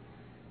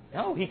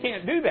 No, he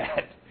can't do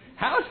that.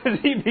 How does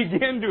he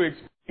begin to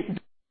explain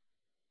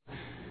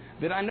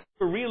that I know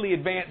we're really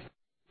advanced,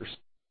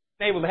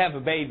 able to have a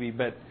baby,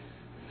 but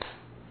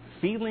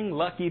feeling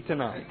lucky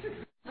tonight?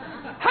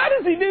 How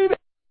does he do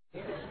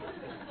that?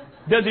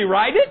 Does he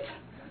write it?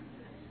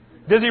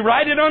 Does he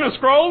write it on a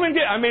scroll and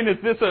get? I mean, is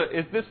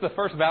this the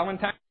first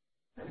Valentine?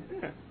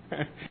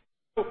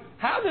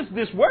 How does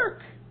this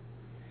work?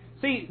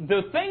 See,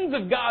 the things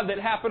of God that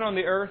happen on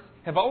the earth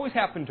have always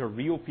happened to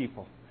real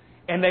people.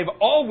 And they've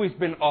always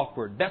been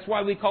awkward. That's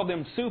why we call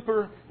them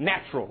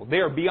supernatural. They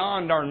are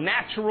beyond our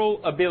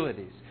natural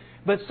abilities.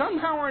 But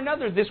somehow or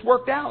another, this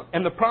worked out.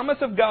 And the promise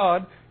of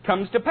God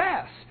comes to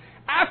pass.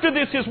 After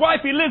this, his wife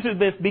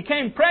Elizabeth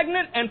became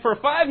pregnant and for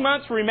 5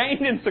 months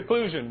remained in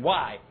seclusion.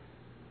 Why?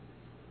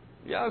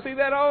 Y'all see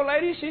that old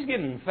lady? She's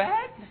getting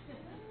fat.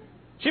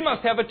 She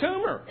must have a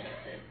tumor.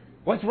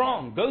 What's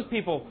wrong? Those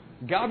people,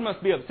 God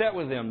must be upset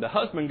with them. The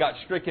husband got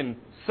stricken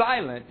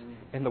silent,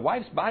 and the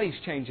wife's body's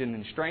changing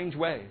in strange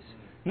ways.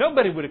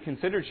 Nobody would have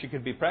considered she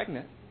could be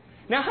pregnant.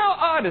 Now, how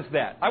odd is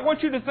that? I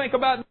want you to think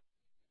about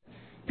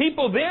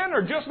people then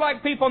are just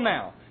like people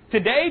now.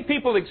 Today,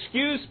 people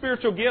excuse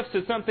spiritual gifts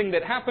as something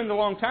that happened a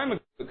long time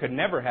ago. It could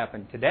never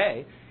happen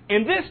today.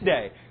 In this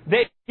day,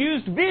 they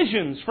excused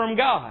visions from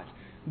God.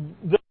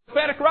 The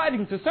prophetic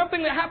writings is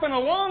something that happened a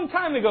long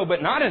time ago,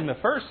 but not in the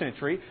first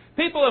century.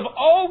 People have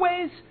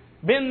always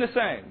been the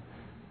same.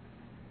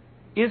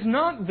 Is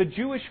not the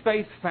Jewish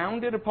faith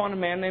founded upon a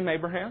man named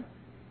Abraham?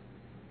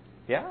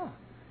 Yeah.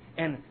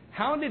 And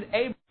how did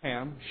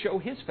Abraham show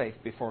his faith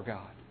before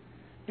God?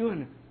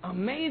 Doing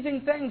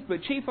amazing things,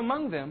 but chief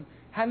among them,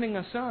 having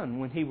a son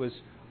when he was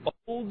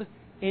old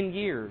in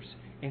years.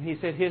 And he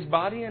said his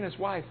body and his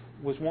wife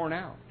was worn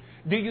out.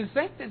 Do you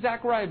think that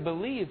Zechariah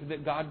believed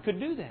that God could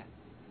do that?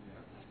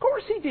 Of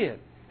course he did.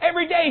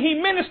 Every day he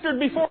ministered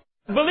before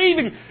God,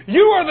 believing,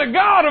 you are the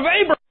God of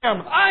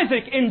Abraham,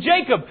 Isaac, and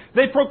Jacob.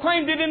 They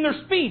proclaimed it in their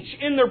speech,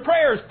 in their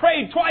prayers,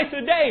 prayed twice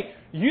a day.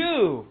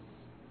 You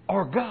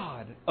are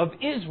God of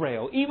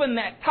Israel. Even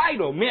that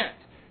title meant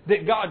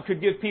that God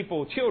could give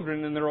people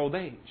children in their old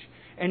age.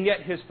 And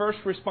yet his first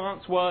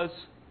response was,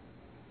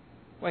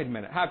 wait a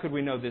minute, how could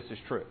we know this is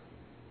true?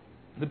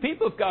 The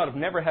people of God have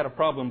never had a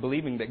problem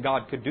believing that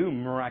God could do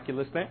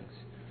miraculous things.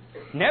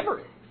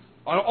 Never.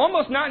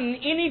 Almost not in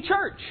any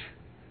church.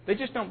 They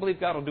just don't believe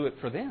God will do it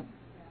for them.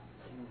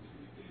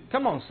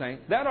 Come on,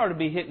 saints. That ought to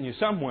be hitting you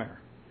somewhere.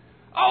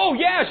 Oh,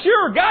 yeah,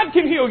 sure, God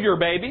can heal your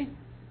baby.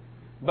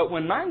 But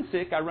when mine's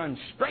sick, I run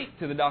straight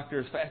to the doctor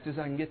as fast as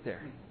I can get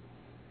there.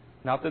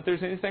 Not that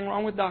there's anything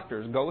wrong with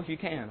doctors. Go if you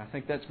can. I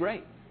think that's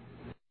great.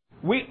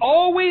 We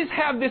always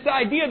have this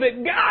idea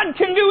that God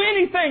can do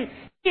anything.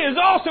 He is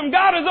awesome.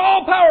 God is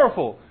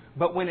all-powerful.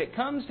 But when it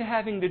comes to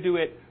having to do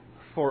it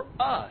for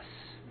us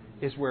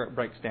is where it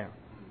breaks down.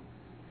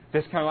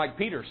 That's kind of like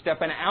Peter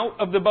stepping out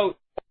of the boat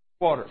in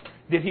water.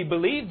 Did he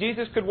believe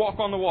Jesus could walk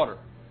on the water?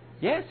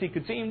 Yes, he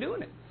could see him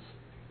doing it.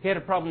 He had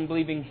a problem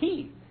believing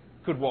he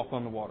could walk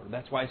on the water.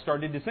 That's why he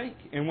started to sink.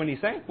 And when he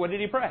sank, what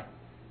did he pray?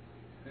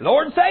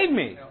 Lord, save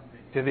me.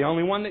 To the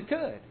only one that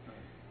could.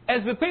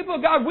 As the people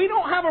of God, we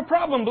don't have a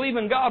problem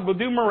believing God will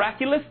do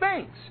miraculous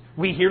things.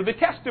 We hear the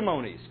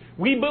testimonies.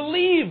 We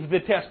believe the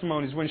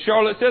testimonies. When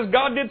Charlotte says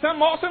God did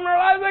something awesome in her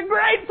life, that's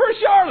great for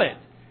Charlotte.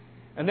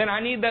 And then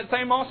I need that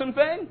same awesome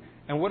thing.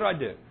 And what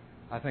do?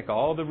 I think of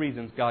all the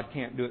reasons God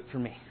can't do it for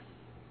me.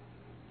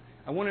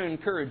 I want to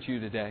encourage you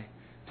today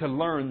to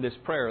learn this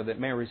prayer that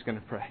Mary's going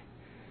to pray.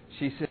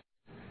 She said,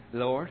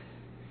 Lord,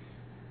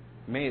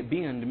 may it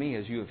be unto me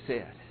as you have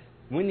said.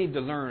 We need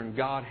to learn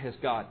God has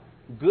got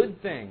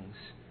good things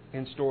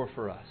in store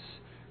for us.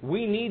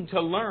 We need to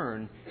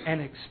learn an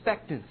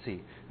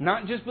expectancy.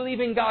 Not just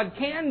believing God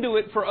can do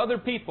it for other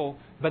people,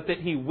 but that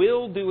He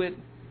will do it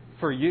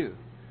for you.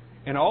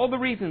 And all the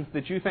reasons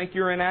that you think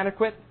you're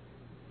inadequate,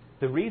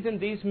 the reason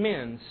these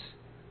men's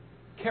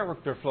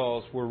character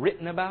flaws were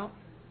written about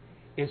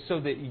is so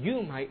that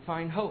you might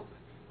find hope.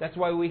 That's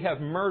why we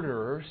have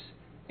murderers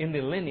in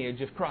the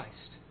lineage of Christ,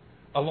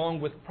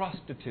 along with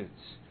prostitutes,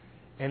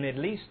 and at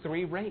least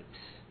 3 rapes,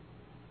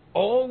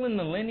 all in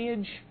the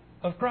lineage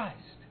of Christ.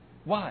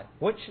 Why?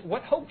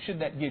 What hope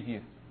should that give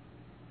you?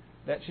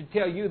 That should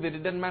tell you that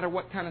it doesn't matter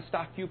what kind of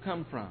stock you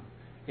come from.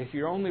 If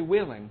you're only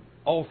willing,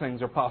 all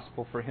things are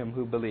possible for him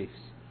who believes.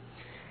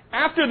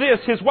 After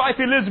this, his wife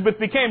Elizabeth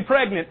became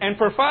pregnant and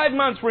for 5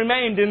 months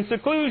remained in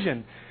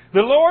seclusion.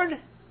 The Lord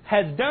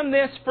has done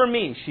this for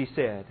me, she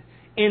said.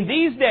 In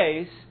these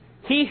days,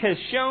 He has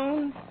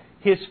shown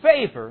His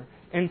favor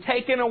and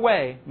taken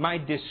away my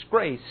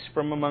disgrace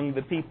from among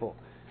the people.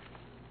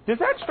 Does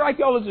that strike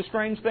y'all as a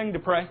strange thing to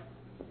pray?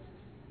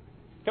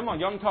 Come on,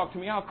 y'all can talk to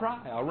me. I'll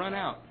cry. I'll run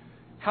out.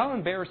 How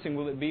embarrassing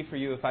will it be for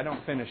you if I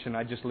don't finish and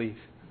I just leave?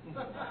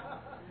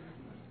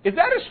 Is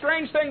that a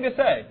strange thing to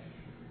say?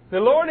 The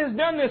Lord has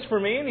done this for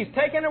me and He's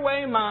taken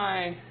away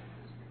my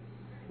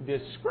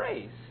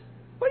disgrace.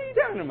 What are you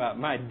talking about,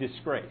 my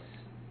disgrace?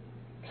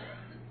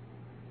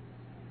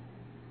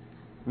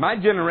 My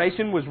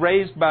generation was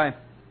raised by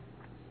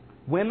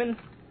women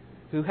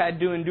who had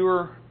to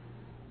endure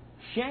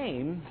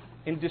shame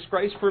and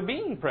disgrace for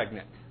being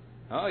pregnant.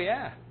 Oh,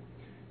 yeah.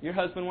 Your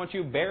husband wants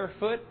you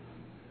barefoot,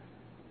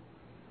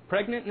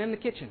 pregnant, and in the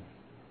kitchen.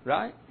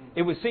 Right?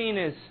 It was seen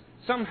as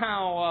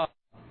somehow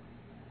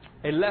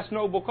a less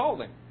noble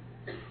calling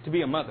to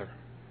be a mother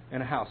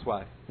and a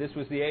housewife. This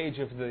was the age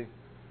of the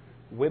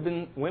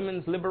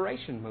women's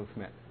liberation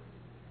movement.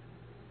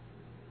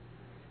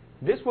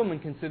 This woman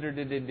considered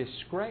it a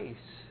disgrace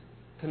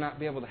to not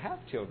be able to have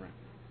children.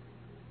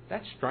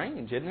 That's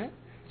strange, isn't it?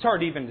 It's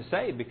hard even to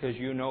say because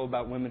you know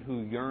about women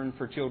who yearn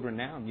for children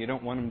now and you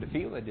don't want them to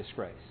feel a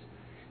disgrace.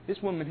 This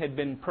woman had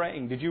been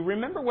praying. Did you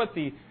remember what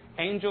the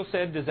angel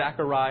said to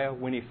Zechariah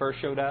when he first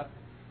showed up?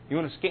 You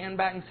want to scan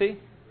back and see?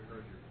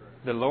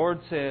 The Lord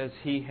says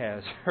He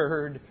has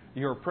heard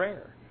your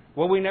prayer.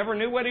 Well, we never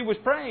knew what He was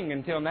praying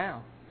until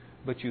now.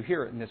 But you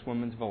hear it in this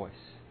woman's voice.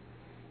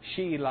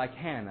 She, like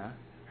Hannah,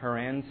 her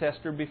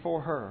ancestor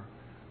before her,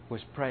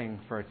 was praying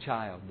for a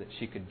child that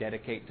she could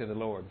dedicate to the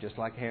Lord, just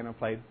like Hannah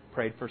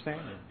prayed for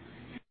Samuel.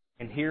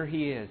 And here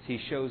he is. He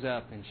shows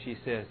up and she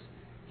says,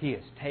 He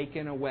has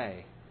taken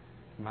away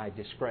my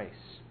disgrace.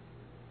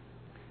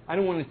 I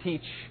don't want to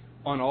teach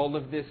on all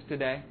of this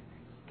today,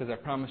 because I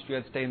promised you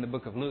I'd stay in the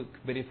book of Luke.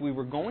 But if we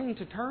were going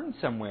to turn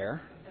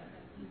somewhere,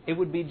 it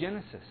would be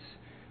Genesis.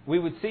 We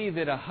would see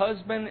that a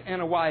husband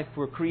and a wife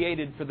were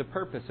created for the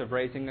purpose of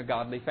raising a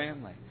godly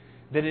family.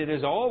 That it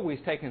has always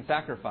taken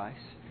sacrifice.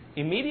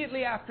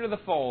 Immediately after the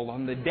fall,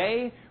 on the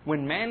day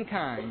when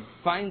mankind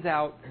finds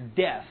out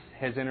death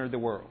has entered the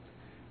world,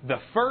 the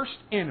first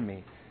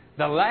enemy,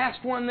 the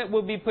last one that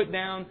will be put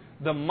down,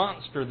 the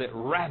monster that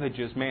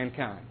ravages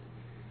mankind,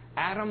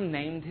 Adam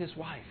named his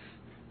wife.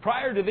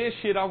 Prior to this,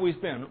 she had always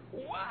been,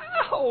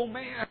 wow,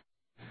 man.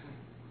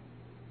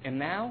 And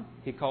now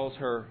he calls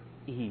her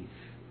Eve,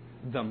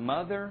 the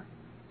mother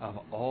of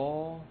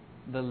all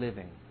the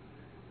living.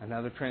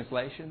 Another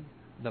translation,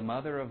 the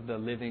mother of the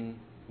living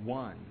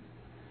one.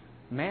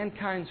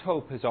 Mankind's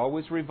hope has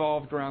always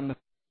revolved around the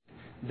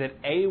fact that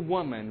a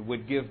woman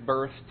would give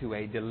birth to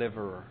a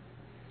deliverer.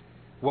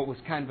 What was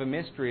kind of a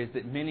mystery is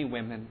that many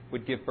women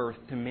would give birth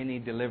to many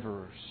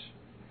deliverers.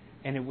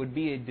 And it would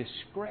be a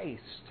disgrace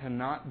to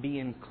not be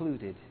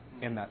included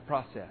in that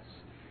process.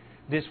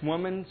 This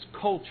woman's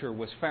culture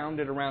was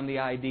founded around the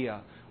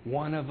idea,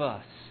 one of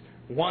us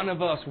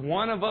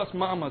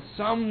mamas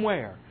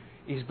somewhere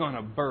is going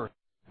to birth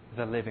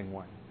the living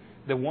one.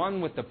 The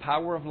one with the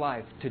power of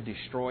life to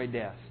destroy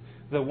death.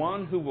 The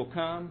one who will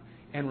come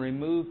and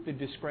remove the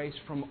disgrace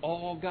from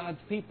all God's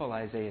people,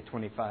 Isaiah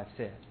 25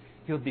 said.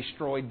 He'll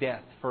destroy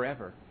death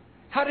forever.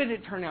 How did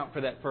it turn out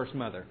for that first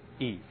mother,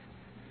 Eve?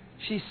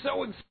 She's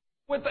so excited.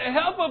 With the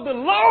help of the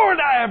Lord,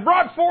 I have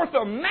brought forth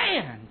a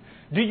man.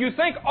 Do you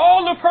think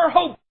all of her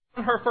hope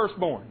on her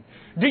firstborn?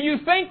 Do you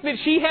think that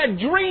she had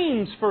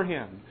dreams for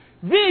him,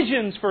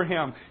 visions for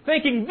him,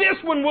 thinking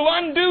this one will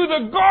undo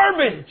the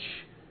garbage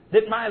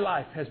that my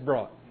life has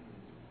brought?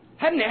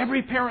 Hadn't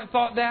every parent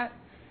thought that?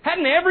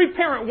 Hadn't every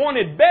parent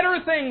wanted better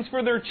things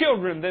for their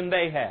children than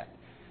they had?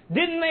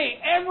 Didn't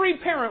every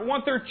parent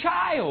want their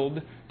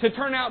child to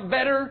turn out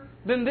better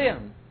than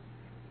them?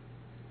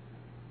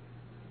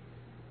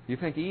 You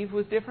think Eve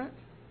was different?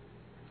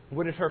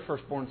 What did her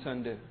firstborn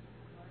son do?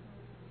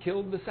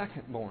 Killed the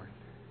secondborn.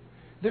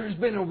 There's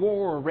been a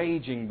war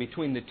raging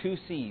between the two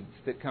seeds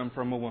that come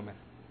from a woman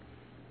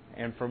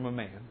and from a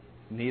man.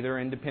 Neither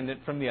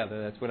independent from the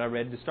other. That's what I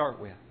read to start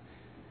with.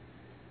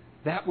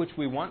 That which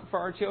we want for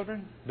our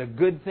children, the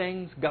good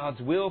things,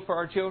 God's will for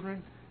our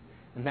children,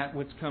 and that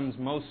which comes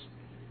most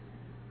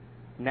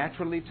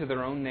naturally to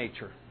their own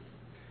nature.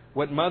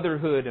 What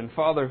motherhood and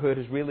fatherhood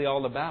is really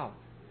all about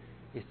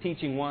is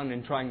teaching one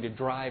and trying to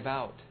drive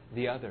out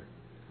the other.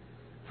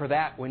 For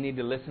that, we need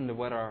to listen to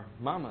what our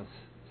mamas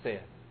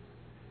said.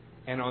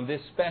 And on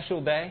this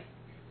special day,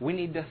 we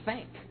need to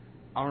thank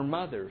our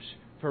mothers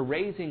for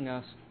raising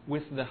us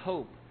with the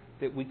hope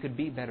that we could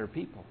be better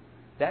people.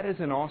 That is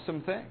an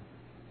awesome thing.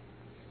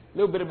 A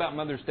little bit about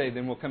Mother's Day,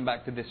 then we'll come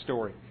back to this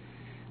story.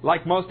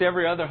 Like most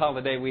every other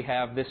holiday we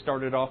have, this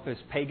started off as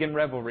pagan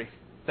revelry.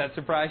 Does that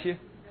surprise you?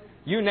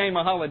 You name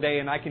a holiday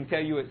and I can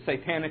tell you its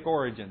satanic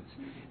origins.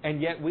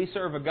 And yet we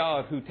serve a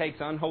God who takes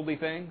unholy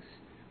things,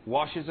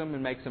 washes them,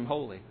 and makes them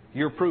holy.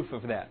 You're proof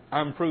of that.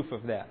 I'm proof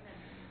of that.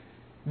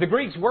 The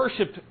Greeks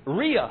worshipped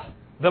Rhea,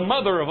 the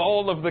mother of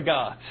all of the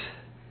gods.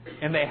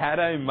 And they had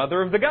a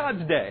Mother of the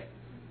Gods Day.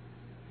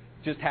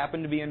 Just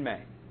happened to be in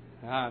May.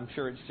 I'm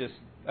sure it's just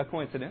a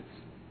coincidence.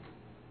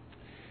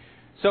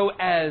 So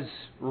as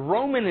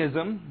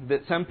Romanism,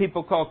 that some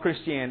people call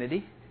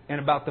Christianity, in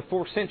about the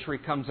 4th century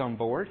comes on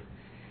board,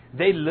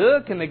 they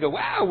look and they go,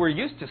 wow, we're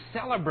used to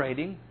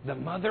celebrating the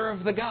Mother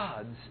of the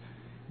Gods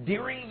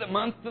during the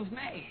month of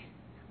May.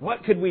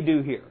 What could we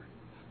do here?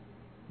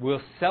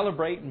 We'll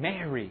celebrate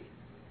Mary,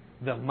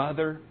 the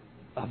Mother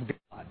of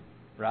God,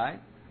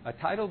 right? A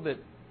title that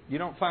you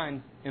don't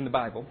find in the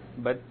Bible,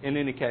 but in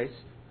any case,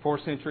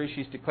 4th century,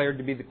 she's declared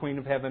to be the Queen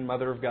of Heaven,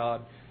 Mother of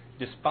God,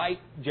 despite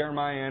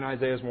Jeremiah and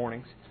Isaiah's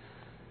warnings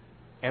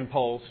and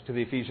Paul's to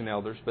the Ephesian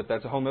elders, but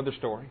that's a whole other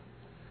story.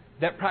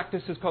 That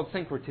practice is called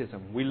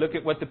syncretism. We look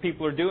at what the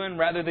people are doing,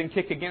 rather than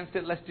kick against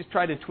it, let's just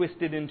try to twist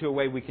it into a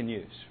way we can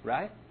use,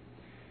 right?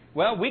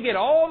 Well, we get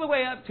all the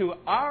way up to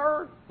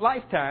our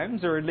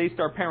lifetimes, or at least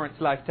our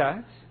parents'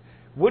 lifetimes.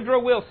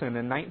 Woodrow Wilson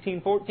in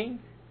 1914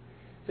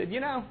 said,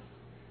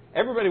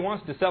 everybody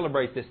wants to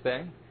celebrate this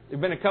thing. There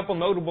have been a couple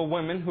notable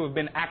women who have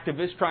been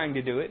activists trying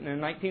to do it. And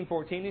in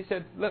 1914 he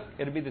said, look,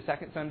 it'll be the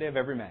second Sunday of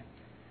every May.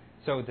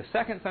 So the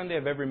second Sunday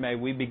of every May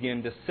we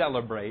begin to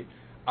celebrate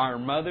our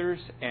mothers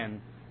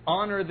and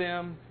honor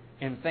them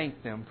and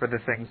thank them for the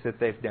things that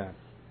they've done.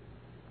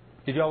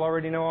 Did y'all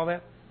already know all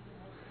that?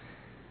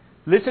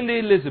 Listen to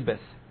Elizabeth.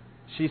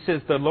 She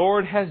says, the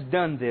Lord has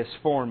done this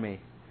for me.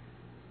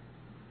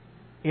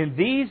 In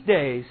these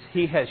days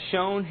He has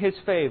shown His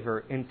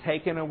favor and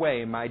taken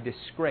away my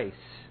disgrace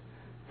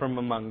from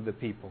among the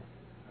people.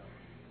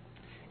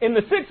 In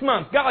the 6th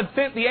month, God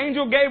sent the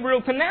angel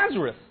Gabriel to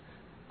Nazareth,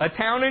 a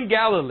town in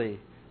Galilee,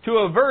 to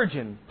a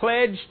virgin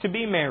pledged to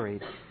be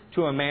married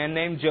to a man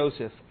named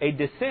Joseph, a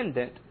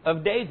descendant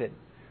of David.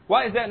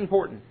 Why is that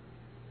important?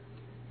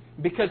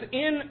 Because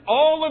in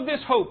all of this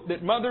hope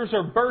that mothers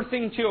are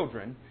birthing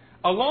children,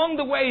 along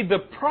the way the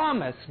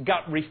promise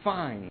got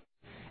refined.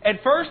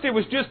 At first it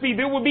was just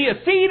there will be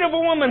a seed of a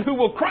woman who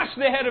will crush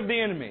the head of the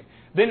enemy.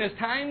 Then as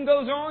time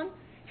goes on,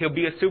 he'll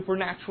be a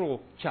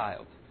supernatural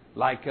child,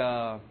 like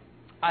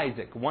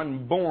Isaac,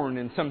 one born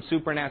in some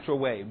supernatural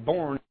way,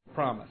 born in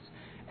promise.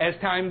 As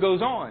time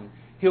goes on,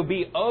 he'll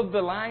be of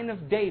the line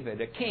of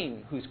David, a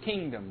king whose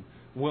kingdom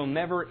will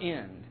never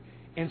end.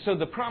 And so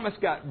the promise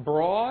got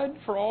broad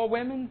for all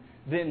women,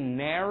 then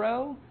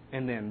narrow,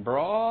 and then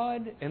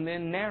broad, and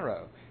then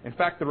narrow. In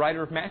fact, the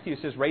writer of Matthew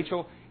says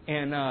Rachel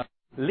and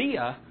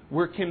Leah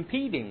were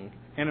competing,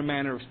 in a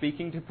manner of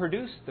speaking, to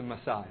produce the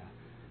Messiah.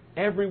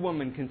 Every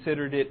woman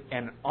considered it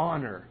an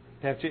honor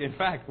to have in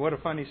fact, what a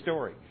funny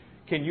story.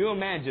 Can you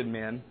imagine,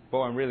 men?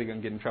 Boy, I'm really going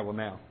to get in trouble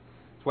now.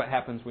 It's what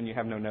happens when you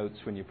have no notes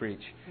when you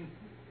preach.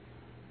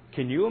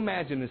 Can you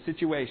imagine a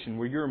situation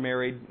where you're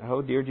married,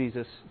 oh dear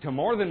Jesus, to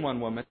more than one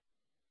woman?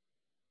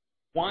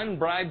 One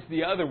bribes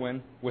the other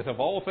one with,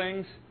 of all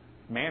things,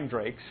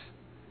 mandrakes,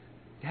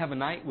 to have a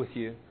night with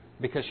you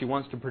because she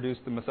wants to produce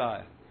the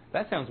Messiah.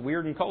 That sounds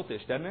weird and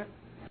cultish, doesn't it?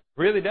 It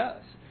really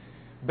does.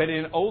 But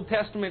in Old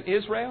Testament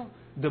Israel,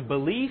 the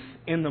belief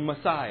in the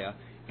Messiah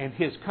and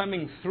His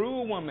coming through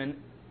a woman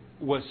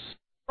was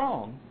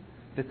strong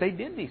that they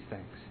did these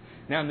things.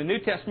 Now in the New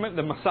Testament,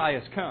 the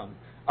Messiah's come.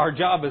 Our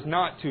job is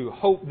not to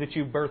hope that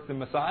you birth the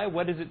Messiah.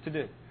 What is it to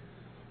do?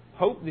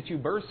 Hope that you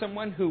birth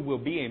someone who will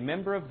be a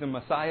member of the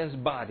Messiah's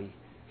body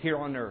here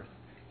on earth,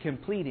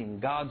 completing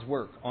God's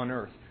work on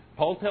earth.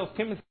 Paul tells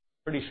Timothy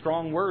pretty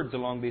strong words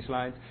along these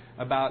lines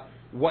about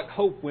what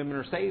hope women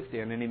are saved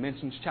in, and he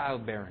mentions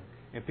childbearing.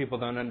 And people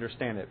don't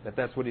understand it, but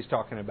that's what he's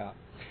talking about.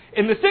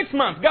 In the 6th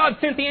month, God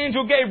sent the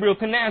angel Gabriel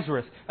to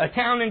Nazareth, a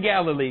town in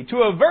Galilee, to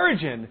a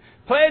virgin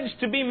pledged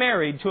to be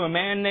married to a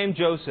man named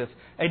Joseph,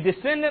 a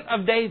descendant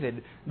of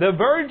David. The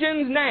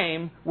virgin's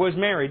name was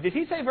Mary. Did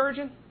he say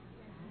virgin?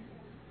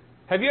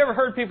 Have you ever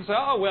heard people say,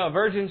 oh, well,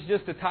 virgin's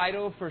just a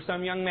title for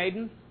some young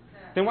maiden?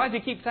 Then why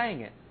does he keep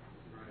saying it?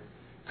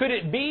 Could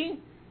it be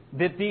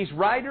that these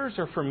writers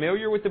are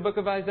familiar with the book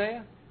of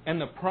Isaiah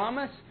and the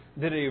promise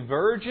that a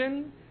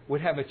virgin would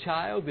have a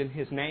child and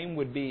his name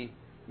would be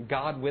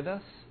God with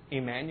us,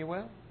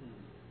 Emmanuel?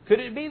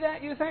 Could it be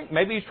that, you think?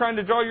 Maybe he's trying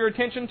to draw your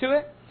attention to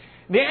it.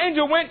 The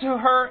angel went to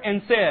her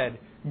and said,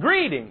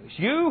 greetings,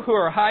 you who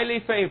are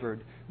highly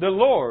favored. The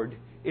Lord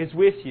is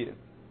with you.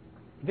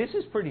 This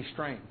is pretty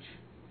strange.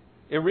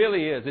 It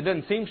really is. It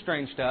doesn't seem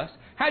strange to us.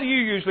 How do you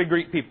usually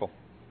greet people?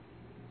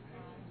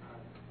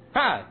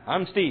 Hi,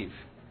 I'm Steve.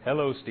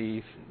 Hello,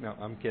 Steve. No,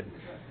 I'm kidding.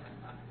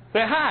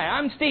 Say, hi,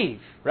 I'm Steve,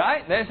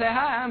 right? They say,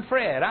 hi, I'm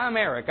Fred. I'm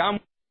Eric. I'm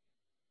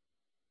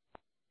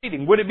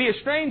greeting. Would it be a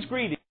strange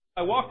greeting if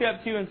I walked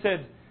up to you and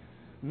said,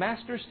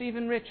 Master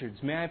Stephen Richards,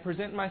 may I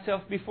present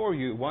myself before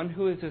you, one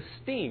who is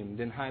esteemed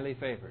and highly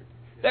favored?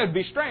 That would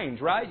be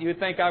strange, right? You would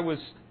think I was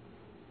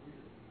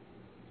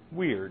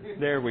weird.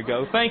 There we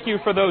go. Thank you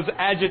for those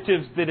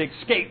adjectives that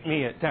escape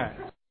me at times.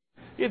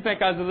 You'd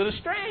think I was a little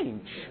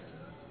strange.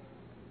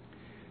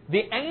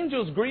 The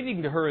angel's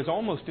greeting to her is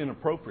almost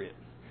inappropriate.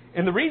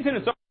 And the reason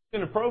it's almost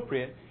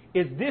inappropriate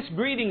is this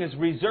greeting is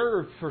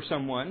reserved for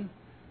someone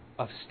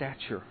of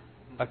stature,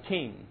 a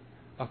king,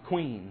 a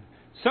queen,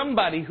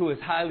 somebody who is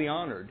highly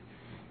honored.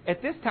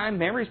 At this time,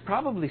 Mary's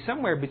probably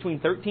somewhere between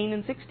 13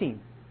 and 16.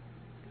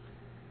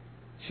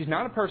 She's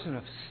not a person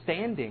of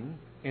standing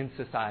in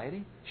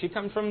society. She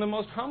comes from the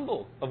most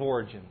humble of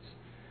origins.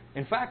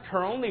 In fact,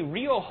 her only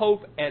real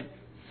hope at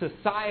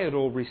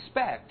societal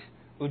respect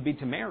would be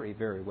to marry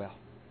very well.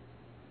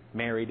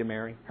 Marry to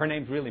marry. Her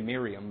name's really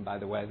Miriam, by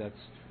the way.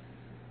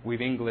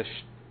 We've Englished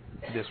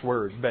this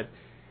word.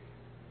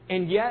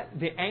 And yet,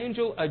 the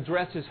angel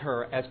addresses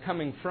her as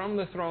coming from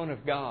the throne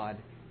of God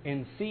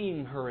and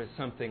seeing her as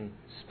something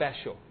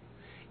special.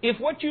 If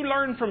what you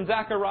learn from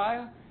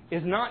Zechariah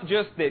is not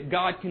just that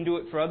God can do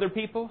it for other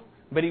people,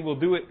 but He will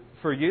do it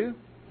for you,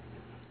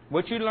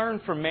 what you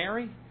learn from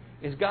Mary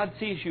is God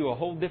sees you a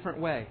whole different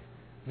way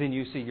than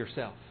you see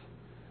yourself.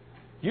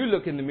 You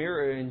look in the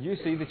mirror and you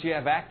see that you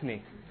have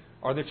acne,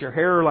 or that your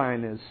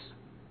hairline is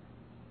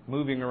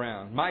moving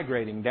around,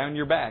 migrating down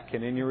your back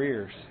and in your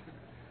ears.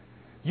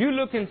 You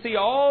look and see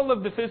all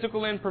of the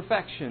physical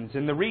imperfections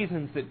and the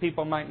reasons that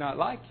people might not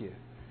like you.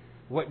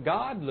 What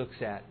God looks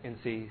at and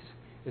sees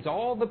is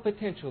all the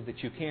potential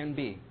that you can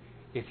be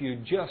if you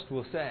just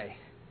will say,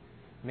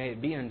 may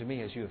it be unto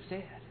me as you have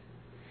said.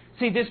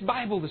 See, this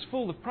Bible is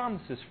full of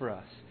promises for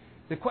us.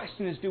 The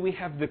question is, do we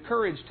have the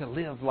courage to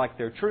live like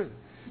they're true,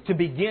 to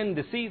begin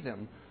to see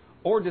them?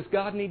 Or does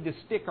God need to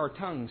stick our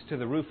tongues to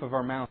the roof of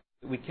our mouth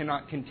that we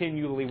cannot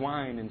continually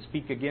whine and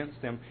speak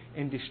against them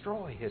and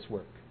destroy His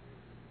work?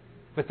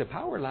 But the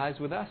power lies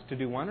with us to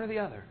do one or the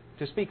other,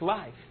 to speak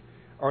life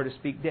or to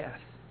speak death.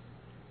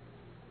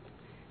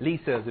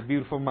 Lisa is a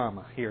beautiful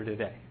mama here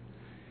today.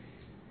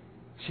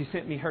 She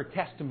sent me her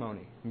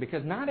testimony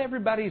because not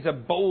everybody's a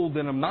bold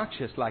and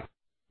obnoxious like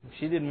her.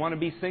 She didn't want to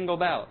be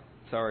singled out.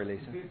 Sorry,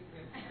 Lisa.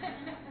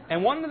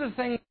 And one of the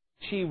things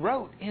she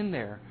wrote in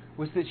there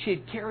was that she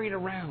had carried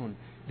around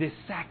this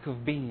sack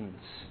of beans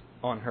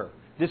on her.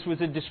 This was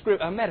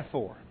a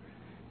metaphor.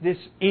 This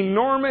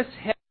enormous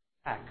heavy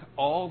sack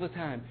all the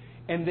time.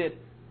 And that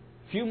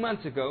a few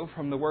months ago,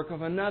 from the work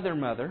of another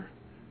mother,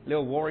 a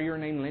little warrior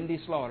named Lindy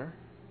Slaughter,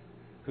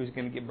 who's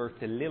going to give birth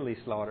to Lily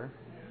Slaughter.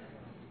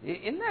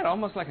 Isn't that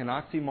almost like an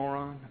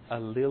oxymoron? A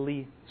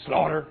Lily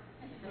Slaughter,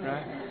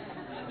 right?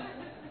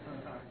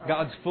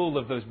 God's full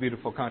of those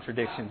beautiful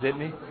contradictions, isn't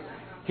He?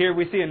 Here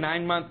we see a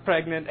 9-month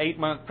pregnant,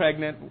 8-month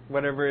pregnant,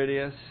 whatever it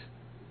is,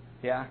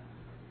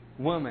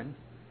 woman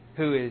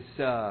who is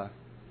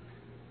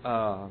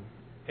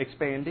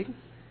expanding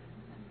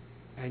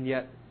and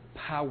yet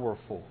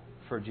powerful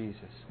for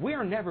Jesus. We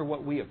are never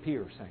what we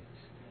appear, saints.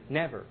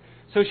 Never.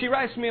 So she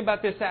writes to me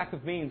about this sack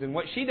of beans, and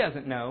what she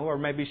doesn't know, or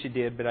maybe she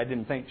did, but I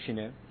didn't think she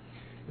knew,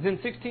 is in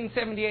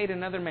 1678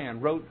 another man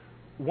wrote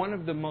one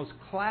of the most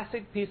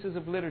classic pieces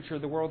of literature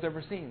the world's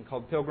ever seen,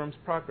 called Pilgrim's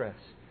Progress.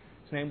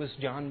 His name was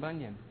John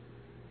Bunyan.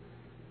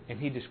 And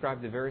he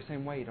described the very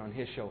same weight on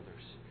his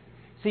shoulders.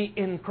 See,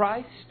 in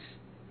Christ,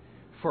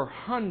 for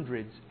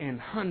hundreds and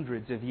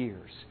hundreds of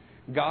years,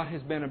 God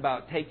has been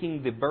about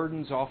taking the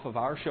burdens off of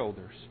our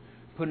shoulders,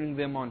 putting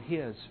them on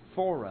His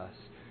for us,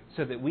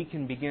 so that we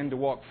can begin to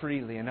walk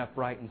freely and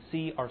upright and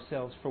see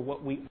ourselves for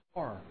what we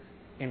are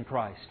in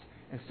Christ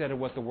instead of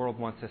what the world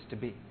wants us to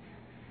be.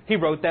 He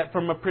wrote that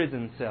from a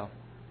prison cell.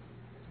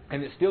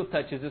 And it still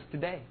touches us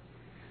today.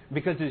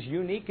 Because as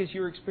unique as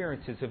your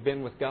experiences have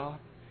been with God,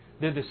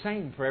 they're the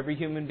same for every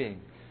human being.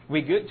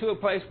 We get to a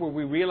place where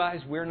we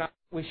realize we're not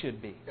what we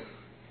should be,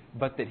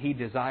 but that He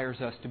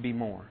desires us to be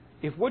more.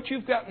 If what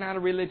you've gotten out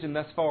of religion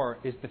thus far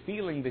is the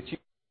feeling that you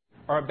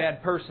are a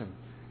bad person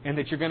and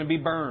that you're going to be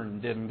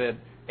burned and that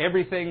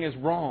everything is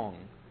wrong,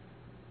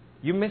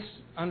 you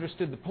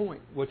misunderstood the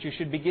point. What you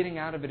should be getting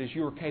out of it is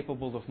you are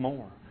capable of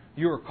more.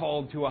 You are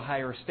called to a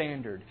higher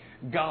standard.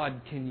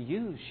 God can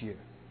use you.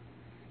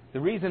 The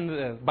reason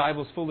the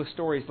Bible's full of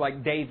stories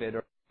like David or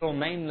a little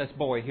nameless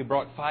boy who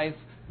brought 5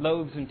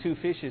 loaves and 2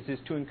 fishes is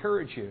to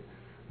encourage you.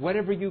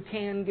 Whatever you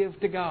can give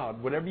to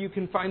God, whatever you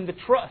can find the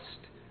trust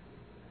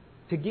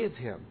to give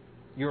Him,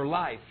 your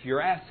life,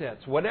 your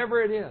assets,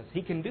 whatever it is,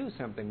 He can do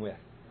something with.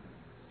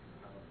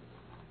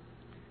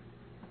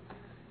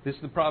 This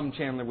is the problem,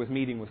 Chandler, with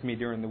meeting with me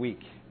during the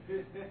week.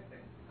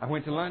 I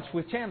went to lunch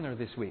with Chandler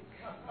this week,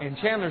 and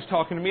Chandler's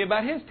talking to me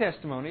about his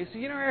testimony.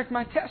 He said, Eric,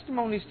 my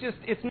testimony's just,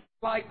 it's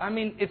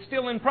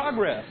still in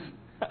progress.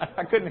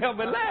 I couldn't help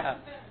but laugh.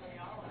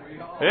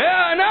 Yeah,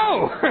 I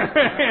know.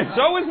 And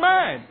so is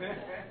mine.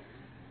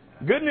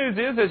 Good news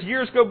is, as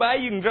years go by,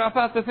 you can drop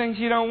out the things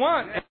you don't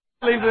want. And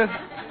leave this.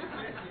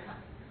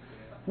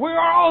 We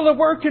are all a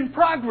work in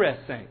progress,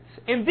 saints.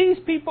 And these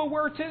people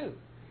were too.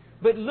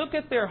 But look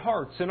at their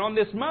hearts. And on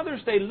this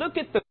Mother's Day, look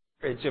at the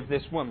courage of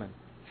this woman.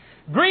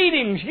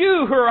 Greetings,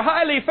 you who are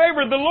highly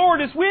favored. The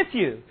Lord is with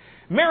you.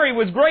 Mary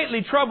was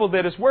greatly troubled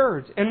at His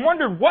words and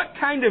wondered what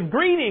kind of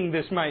greeting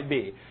this might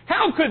be.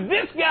 How could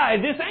this guy,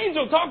 this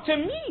angel, talk to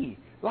me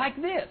like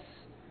this?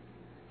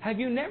 Have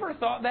you never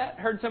thought that?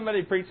 Heard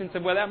somebody preach and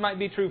said, well, that might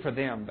be true for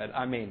them. But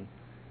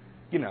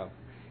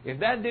if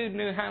that dude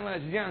knew how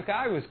much junk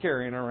I was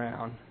carrying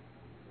around,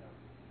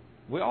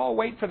 we all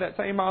wait for that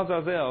same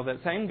Azazel, that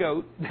same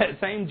goat,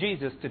 that same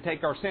Jesus to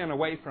take our sin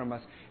away from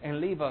us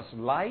and leave us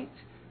light,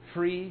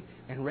 free,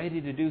 and ready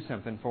to do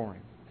something for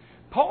Him.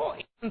 Paul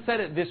even said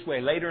it this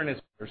way later in his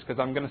letters,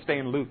 because I'm going to stay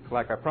in Luke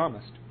like I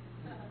promised.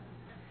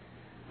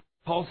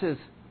 Paul says,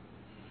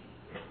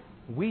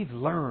 we've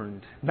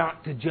learned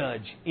not to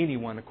judge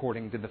anyone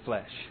according to the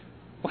flesh.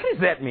 What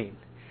does that mean?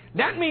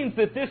 That means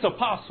that this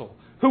apostle,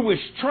 who was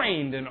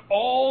trained in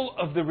all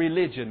of the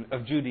religion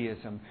of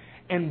Judaism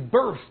and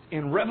birthed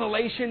in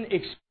revelation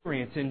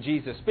experience in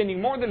Jesus,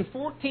 spending more than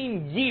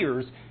 14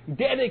 years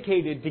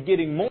dedicated to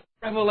getting more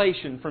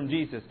revelation from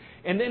Jesus,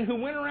 and then who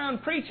went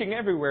around preaching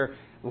everywhere,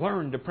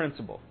 learned a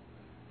principle.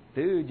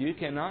 Dude, you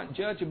cannot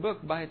judge a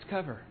book by its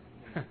cover.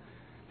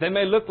 They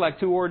may look like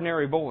 2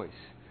 ordinary boys,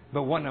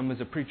 but one of them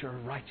is a preacher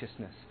of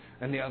righteousness,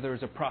 and the other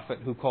is a prophet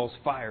who calls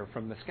fire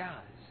from the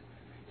skies.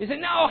 He said,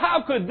 no,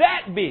 how could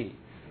that be?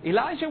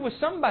 Elijah was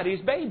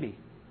somebody's baby.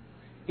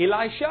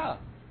 Elisha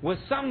was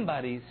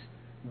somebody's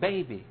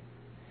baby.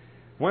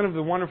 One of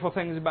the wonderful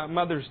things about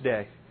Mother's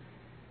Day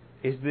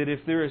is that if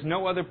there is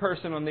no other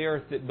person on the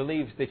earth that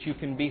believes that you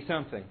can be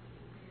something,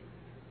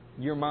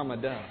 your mama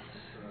does.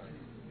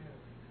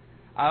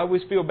 I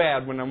always feel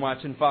bad when I'm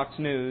watching Fox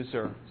News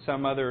or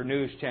some other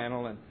news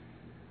channel and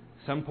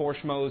some poor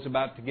schmo's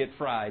about to get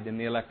fried in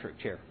the electric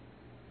chair.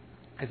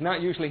 It's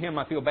not usually him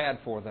I feel bad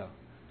for, though.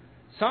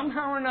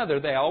 Somehow or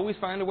another, they always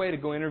find a way to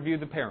go interview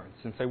the parents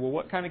and say, well,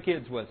 what kind of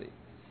kids was he?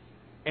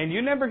 And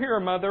you never hear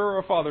a mother or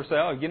a father say,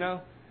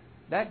 oh,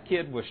 that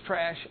kid was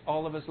trash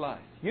all of his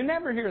life. You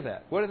never hear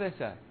that. What do they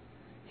say?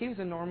 He was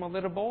a normal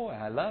little boy.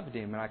 I loved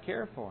him and I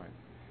cared for him.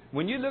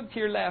 When you look to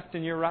your left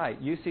and your right,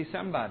 you see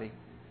somebody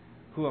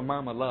who a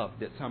mama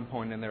loved at some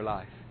point in their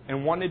life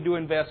and wanted to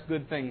invest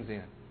good things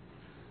in.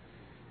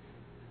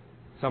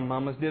 Some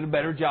mamas did a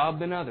better job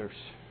than others.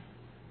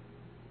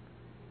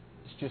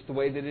 It's just the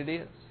way that it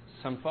is.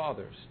 Some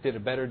fathers did a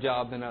better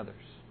job than others.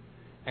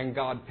 And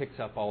God picks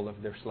up all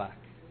of their slack.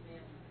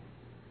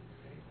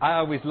 I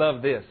always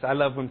love this. I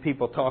love when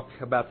people talk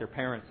about their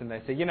parents and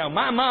they say,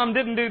 my mom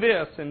didn't do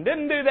this and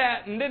didn't do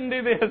that and didn't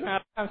do this. And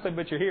I say,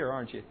 but you're here,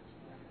 aren't you?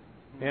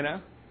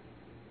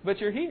 But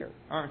you're here,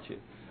 aren't you?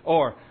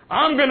 Or,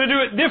 I'm going to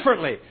do it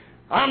differently.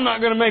 I'm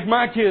not going to make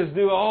my kids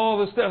do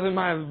all the stuff in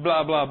my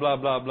blah, blah, blah,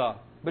 blah, blah.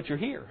 But you're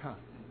here, huh?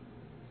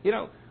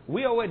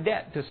 We owe a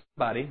debt to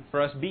somebody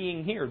for us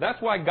being here.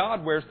 That's why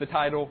God wears the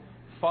title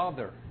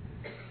Father.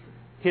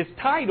 His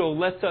title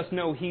lets us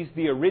know He's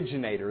the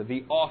originator,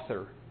 the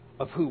author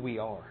of who we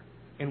are.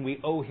 And we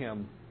owe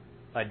Him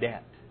a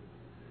debt.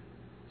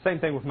 Same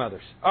thing with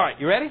mothers. All right,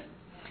 you ready?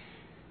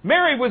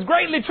 Mary was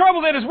greatly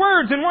troubled at His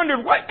words and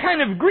wondered what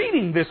kind of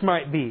greeting this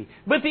might be.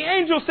 But the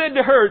angel said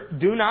to her,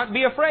 do not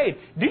be afraid.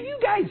 Do you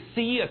guys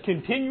see a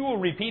continual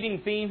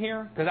repeating theme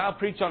here? Because I'll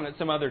preach on it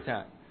some other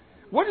time.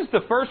 What is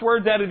the first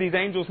words out of these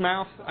angels'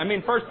 mouth?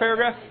 First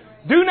paragraph.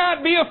 Do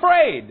not be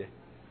afraid.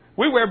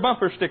 We wear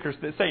bumper stickers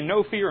that say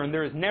no fear, and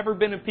there has never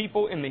been a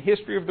people in the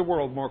history of the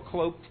world more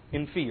cloaked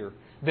in fear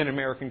than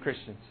American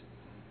Christians.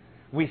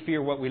 We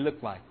fear what we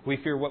look like. We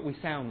fear what we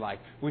sound like.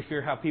 We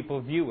fear how people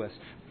view us.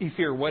 We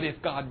fear what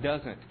if God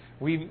doesn't.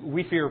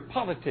 We fear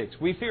politics.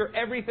 We fear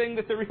everything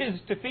that there is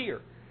to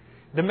fear.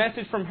 The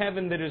message from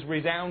heaven that is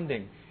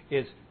resounding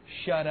is,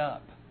 shut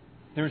up.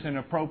 There's an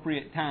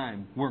appropriate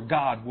time where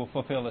God will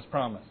fulfill His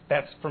promise.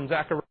 That's from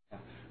Zechariah.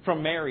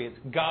 From Mary, it's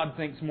God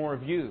thinks more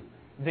of you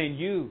than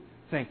you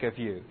think of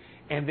you.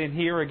 And then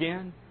here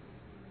again,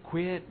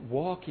 quit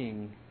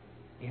walking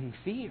in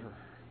fear.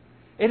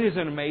 It is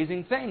an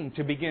amazing thing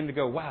to begin to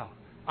go, wow,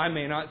 I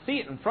may not see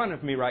it in front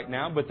of me right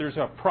now, but there's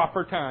a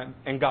proper time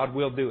and God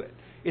will do it.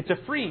 It's a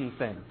freeing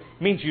thing.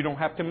 It means you don't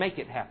have to make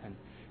it happen.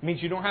 It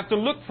means you don't have to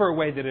look for a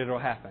way that it'll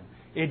happen.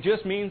 It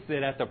just means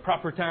that at the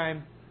proper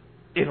time,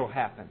 it'll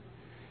happen.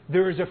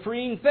 There is a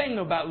freeing thing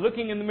about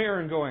looking in the mirror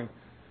and going,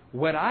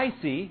 what I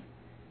see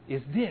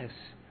is this,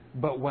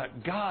 but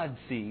what God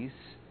sees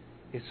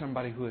is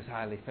somebody who is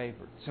highly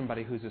favored,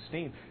 somebody who's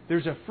esteemed.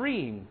 There's a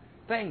freeing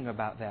thing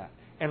about that.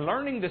 And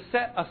learning to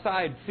set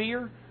aside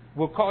fear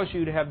will cause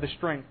you to have the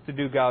strength to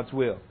do God's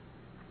will.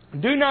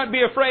 Do not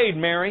be afraid,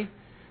 Mary.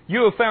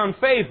 You have found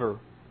favor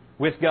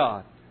with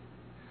God.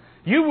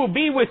 You will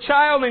be with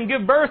child and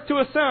give birth to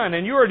a son,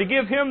 and you are to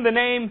give him the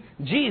name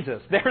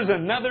Jesus. There's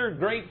another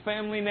great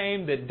family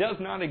name that does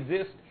not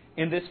exist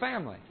in this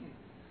family.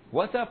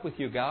 What's up with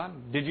you,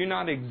 God? Did you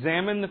not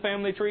examine the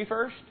family tree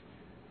first?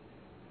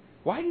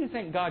 Why do you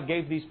think God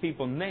gave these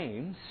people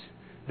names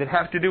that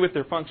have to do with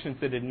their functions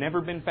that had never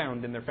been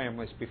found in their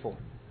families before?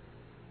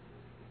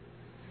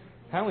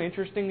 How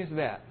interesting is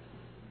that?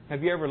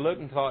 Have you ever looked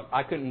and thought,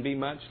 I couldn't be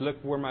much, look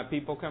where my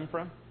people come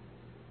from?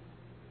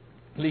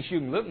 At least you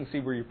can look and see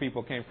where your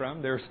people came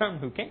from. There are some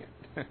who can't.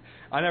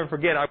 I never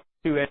forget, I went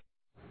to a...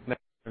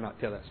 I'll not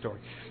tell that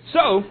story.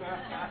 So,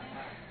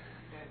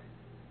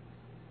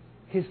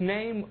 His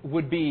name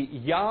would be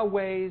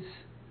Yahweh's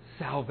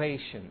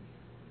salvation.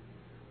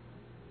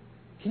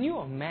 Can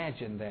you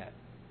imagine that?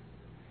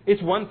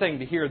 It's one thing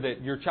to hear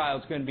that your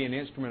child's going to be an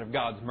instrument of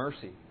God's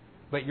mercy,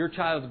 but your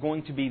child's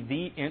going to be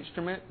the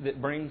instrument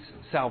that brings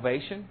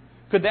salvation?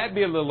 Could that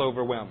be a little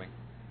overwhelming?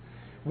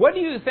 What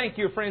do you think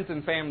your friends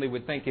and family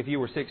would think if you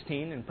were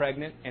 16 and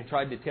pregnant and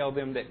tried to tell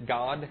them that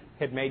God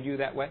had made you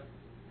that way?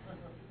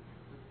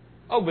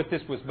 Oh, but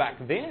this was back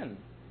then.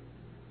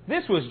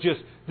 This was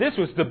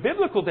the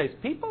biblical days.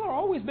 People are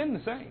always been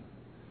the same.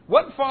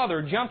 What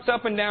father jumps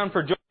up and down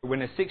for joy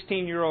when a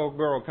 16-year-old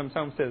girl comes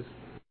home and says,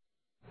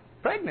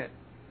 pregnant?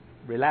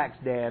 Relax,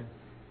 Dad.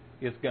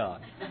 It's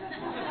God.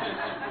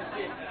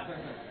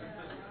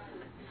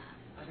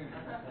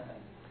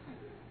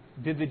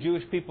 Did the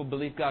Jewish people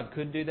believe God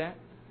could do that?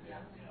 Yeah.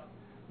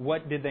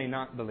 What did they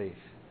not believe?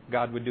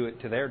 God would do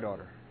it to their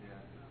daughter. Yeah.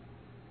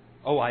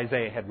 Oh,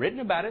 Isaiah had written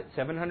about it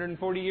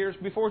 740 years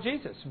before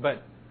Jesus.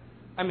 But,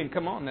 I mean,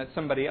 come on, that's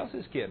somebody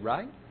else's kid,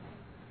 right?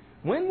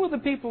 When will the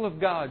people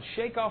of God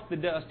shake off the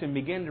dust and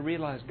begin to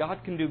realize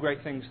God can do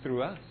great things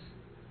through us?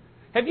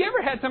 Have you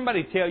ever had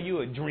somebody tell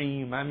you a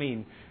dream? I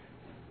mean,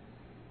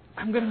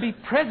 I'm going to be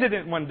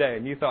president one day.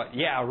 And you thought,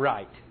 yeah,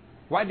 right.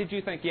 Why did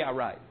you think, yeah,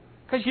 right?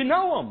 Because you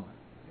know them.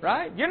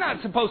 Right? You're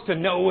not supposed to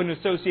know and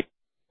associate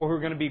people who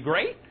are going to be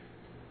great.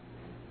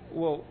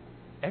 Well,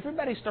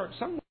 everybody starts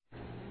somewhere.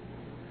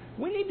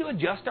 We need to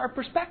adjust our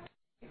perspectives.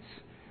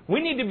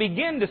 We need to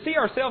begin to see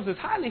ourselves as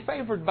highly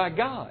favored by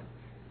God,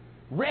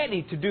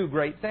 ready to do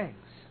great things.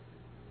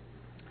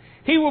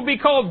 He will be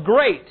called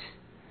great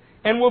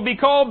and will be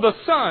called the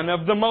Son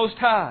of the Most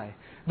High.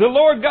 The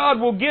Lord God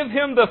will give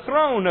him the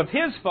throne of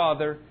his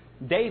father,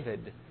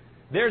 David.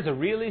 There's a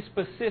really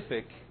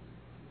specific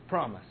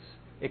promise.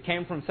 It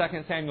came from 2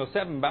 Samuel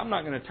 7, but I'm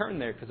not going to turn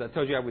there because I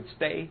told you I would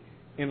stay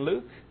in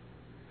Luke.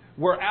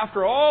 Where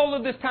after all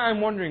of this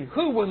time wondering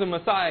who will the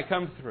Messiah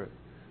come through,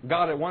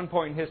 God at one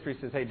point in history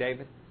says, hey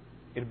David,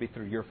 it'll be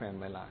through your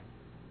family line.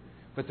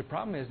 But the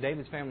problem is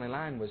David's family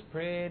line was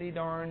pretty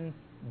darn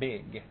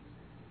big.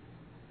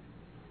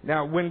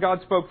 Now, when God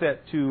spoke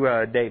that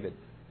to David,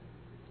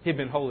 he'd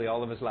been holy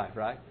all of his life,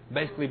 right?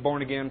 Basically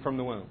born again from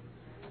the womb.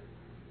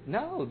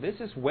 No, this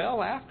is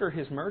well after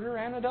his murder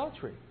and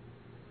adultery.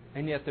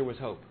 And yet there was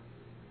hope.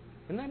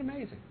 Isn't that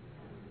amazing?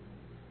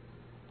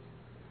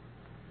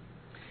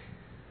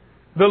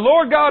 The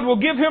Lord God will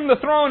give him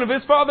the throne of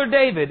his father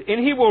David,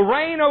 and he will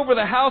reign over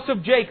the house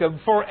of Jacob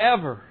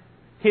forever.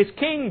 His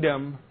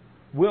kingdom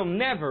will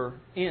never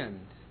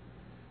end.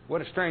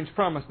 What a strange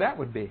promise that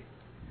would be.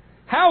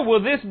 How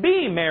will this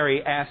be,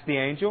 Mary asked the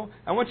angel.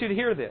 I want you to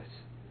hear this.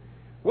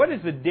 What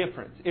is the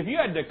difference? If you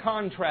had to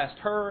contrast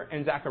her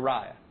and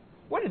Zechariah,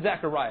 what did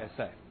Zechariah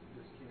say?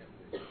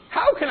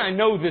 How can I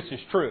know this is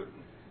true?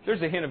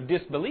 There's a hint of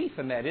disbelief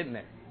in that, isn't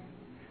there?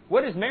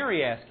 What is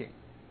Mary asking?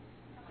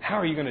 How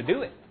are you going to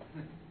do it?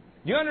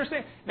 Do you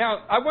understand?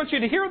 Now, I want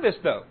you to hear this,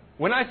 though.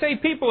 When I say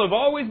people have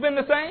always been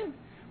the same,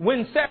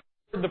 when Sarah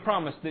heard the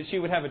promise that she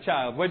would have a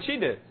child, what'd she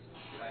do?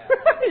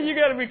 You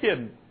got to be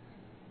kidding.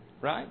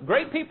 Right?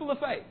 Great people of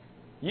faith.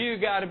 You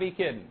got to be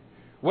kidding.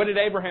 What did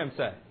Abraham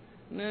say?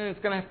 It's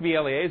going to have to be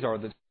Eleazar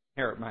that's going to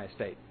inherit my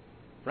estate.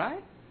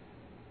 Right?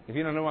 If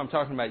you don't know what I'm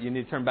talking about, you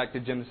need to turn back to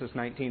Genesis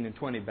 19 and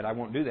 20, but I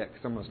won't do that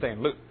because I'm going to stay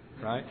in Luke.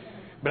 Right?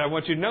 But I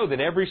want you to know that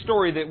every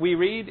story that we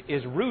read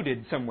is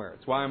rooted somewhere.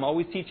 It's why I'm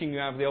always teaching you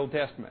out of the Old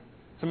Testament.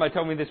 Somebody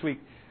told me this week,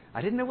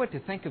 I didn't know what to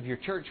think of your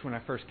church when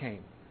I first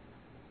came.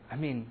 I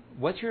mean,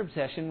 what's your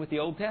obsession with the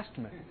Old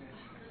Testament?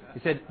 He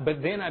said,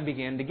 but then I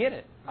began to get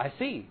it. I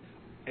see.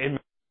 And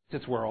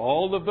it's where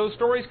all of those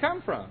stories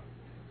come from.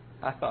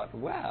 I thought,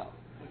 wow,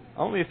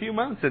 only a few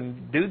months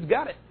and dude's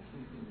got it.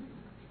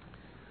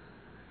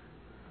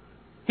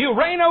 He'll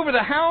reign over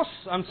the house,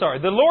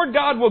 the Lord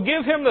God will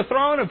give him the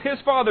throne of his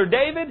father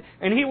David,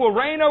 and he will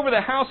reign over the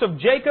house of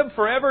Jacob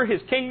forever. His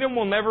kingdom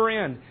will never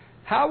end.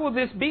 How will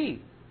this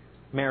be?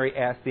 Mary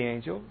asked the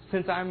angel,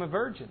 since I am a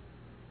virgin.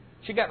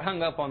 She got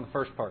hung up on the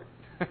first part.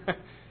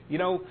 You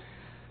know,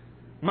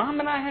 Mom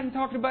and I hadn't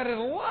talked about it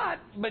a lot,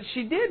 but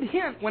she did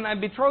hint when I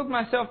betrothed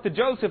myself to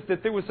Joseph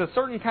that there was a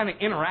certain kind of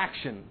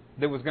interaction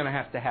that was going to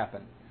have to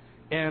happen.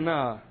 And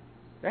there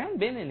hadn't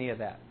been any of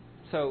that.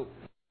 So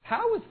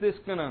how is this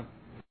going to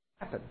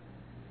happen?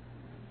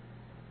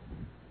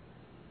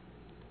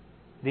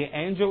 The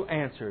angel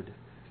answered,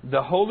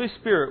 the Holy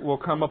Spirit will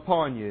come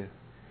upon you,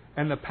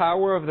 and the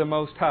power of the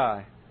Most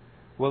High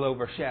will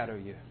overshadow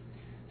you.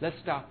 Let's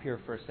stop here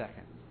for a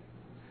second.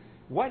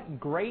 What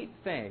great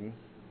thing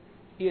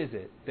is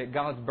it that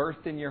God's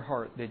birthed in your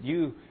heart that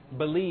you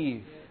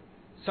believe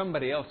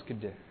somebody else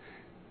could do?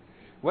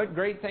 What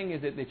great thing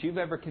is it that you've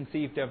ever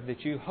conceived of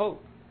that you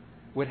hope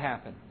would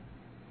happen?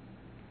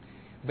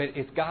 But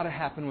it's got to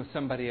happen with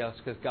somebody else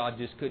because God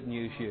just couldn't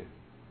use you.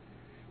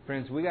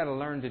 Friends, we got to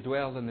learn to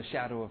dwell in the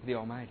shadow of the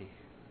Almighty.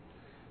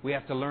 We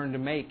have to learn to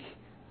make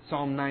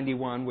Psalm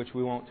 91, which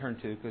we won't turn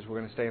to because we're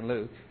going to stay in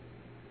Luke,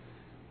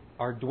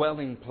 our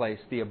dwelling place,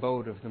 the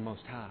abode of the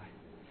Most High.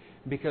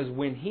 Because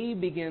when He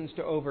begins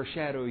to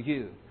overshadow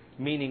you,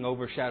 meaning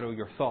overshadow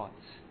your thoughts,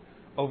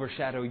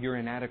 overshadow your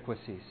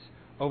inadequacies,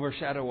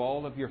 overshadow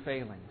all of your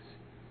failings,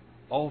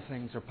 all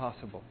things are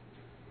possible.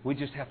 We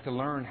just have to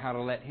learn how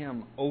to let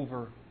Him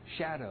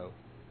overshadow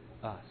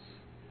us.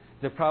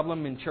 The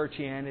problem in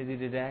churchianity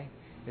today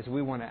is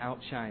we want to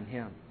outshine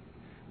Him.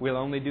 We'll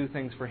only do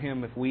things for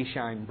Him if we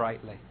shine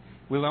brightly.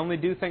 We'll only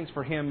do things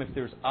for Him if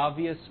there's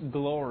obvious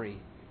glory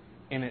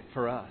in it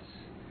for us.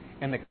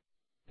 And the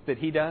that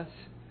He does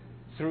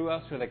through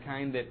us are the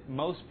kind that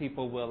most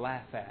people will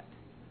laugh at.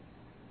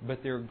 But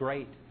they're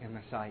great in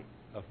the sight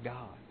of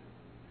God.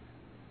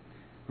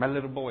 My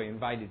little boy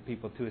invited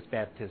people to his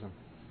baptism.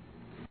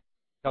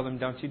 Tell them,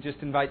 don't you just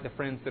invite the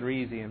friends that are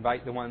easy,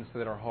 invite the ones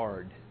that are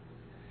hard.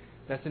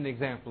 That's an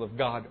example of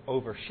God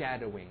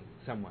overshadowing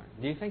someone.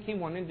 Do you think He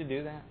wanted to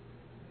do that?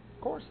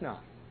 Of course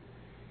not.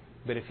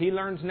 But if he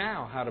learns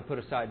now how to put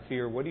aside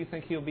fear, what do you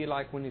think he'll be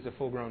like when he's a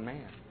full-grown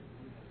man?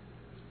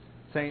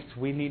 Saints,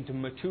 we need to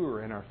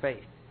mature in our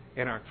faith,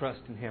 in our trust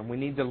in Him. We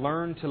need to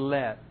learn to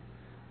let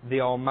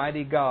the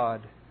Almighty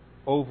God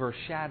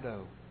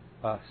overshadow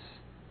us.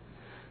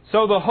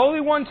 So the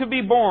Holy One to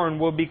be born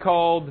will be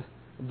called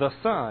the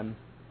Son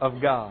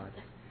of God.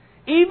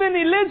 Even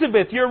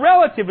Elizabeth, your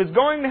relative, is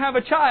going to have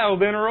a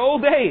child in her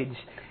old age.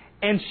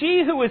 And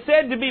she who is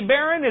said to be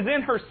barren is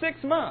in her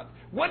 6th month.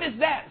 What is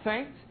that,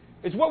 saints?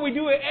 It's what we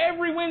do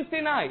every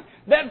Wednesday night.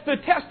 That's the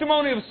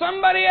testimony of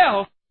somebody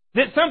else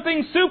that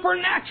something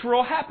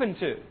supernatural happened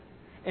to.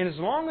 And as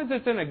long as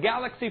it's in a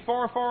galaxy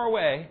far, far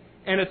away,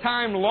 and a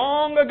time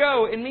long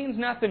ago, it means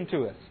nothing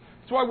to us.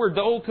 That's why we're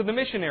dull to the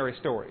missionary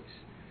stories.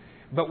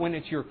 But when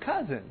it's your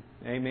cousin,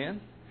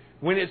 amen,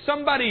 when it's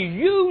somebody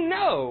you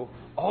know,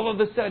 all of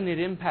a sudden it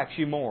impacts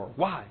you more.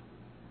 Why?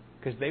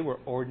 Because they were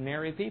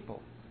ordinary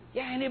people.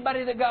 Yeah,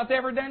 anybody that God's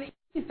ever done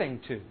anything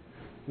to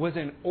was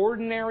an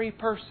ordinary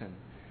person.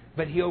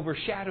 But He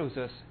overshadows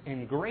us,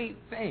 and great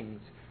things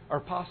are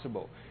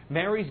possible.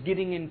 Mary's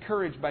getting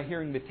encouraged by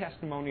hearing the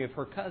testimony of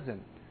her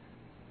cousin.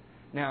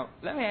 Now,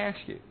 let me ask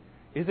you,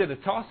 is it a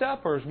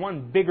toss-up or is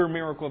one bigger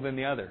miracle than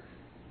the other?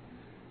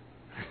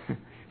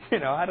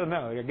 I don't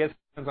know. I guess it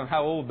depends on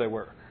how old they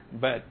were.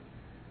 But,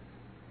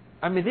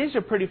 these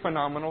are pretty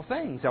phenomenal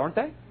things, aren't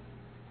they?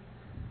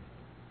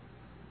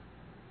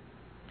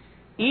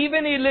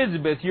 Even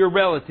Elizabeth, your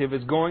relative,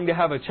 is going to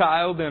have a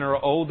child in her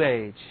old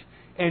age.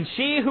 And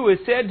she who is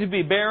said to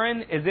be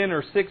barren is in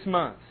her 6th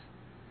month.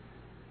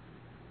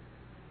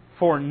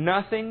 For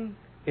nothing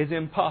is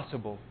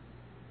impossible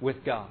with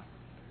God.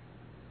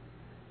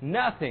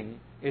 Nothing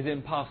is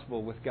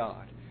impossible with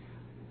God.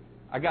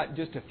 I got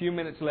just a few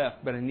minutes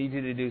left, but I need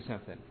you to do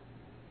something.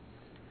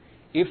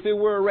 If there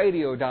were a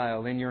radio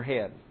dial in your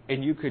head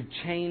and you could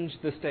change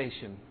the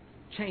station,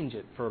 change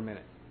it for a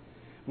minute.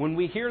 When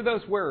we hear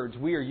those words,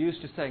 we are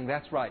used to saying,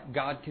 that's right,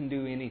 God can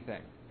do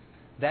anything.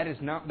 That is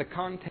not the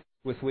context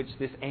with which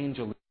this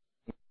angel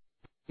is.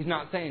 He's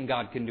not saying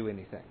God can do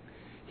anything.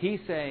 He's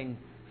saying,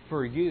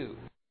 for you,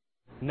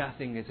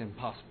 nothing is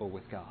impossible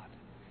with God.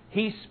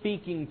 He's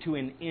speaking to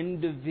an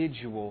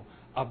individual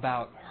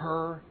about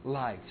her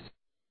life.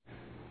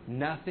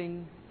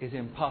 Nothing is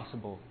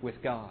impossible with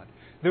God.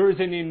 There is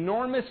an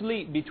enormous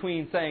leap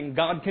between saying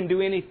God can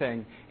do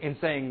anything and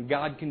saying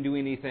God can do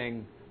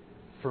anything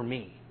for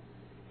me.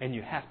 And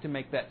you have to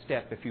make that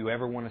step if you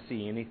ever want to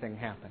see anything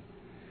happen.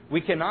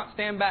 We cannot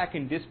stand back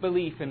in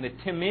disbelief in the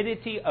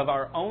timidity of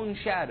our own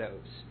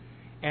shadows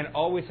and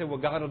always say, well,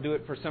 God will do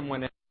it for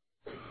someone else.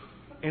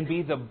 And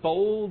be the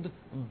bold,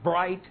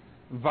 bright,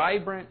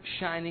 vibrant,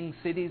 shining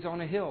cities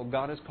on a hill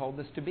God has called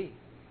us to be.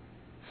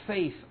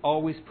 Faith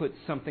always puts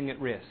something at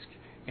risk.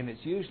 And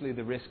it's usually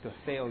the risk of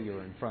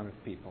failure in front of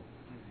people.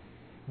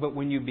 But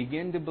when you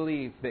begin to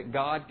believe that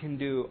God can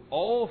do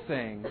all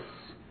things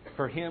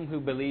for him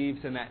who believes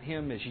and that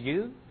him is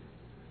you,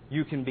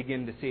 you can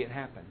begin to see it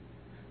happen.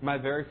 My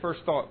very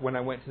first thought when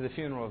I went to the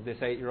funeral of this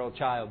 8-year-old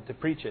child to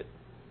preach it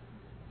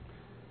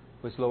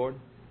was, Lord,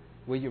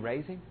 will you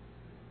raise him?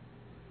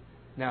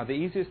 Now, the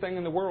easiest thing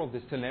in the world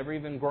is to never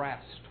even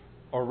grasp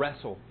or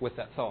wrestle with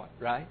that thought,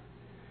 right?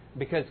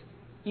 Because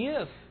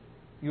if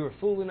you are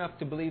fool enough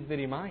to believe that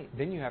he might,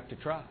 then you have to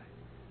try.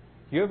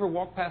 You ever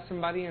walk past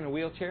somebody in a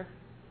wheelchair?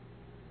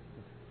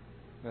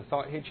 The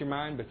thought hits your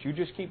mind, but you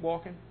just keep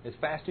walking as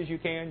fast as you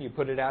can. You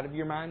put it out of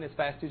your mind as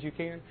fast as you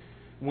can.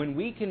 When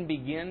we can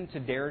begin to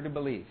dare to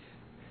believe.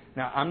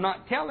 Now, I'm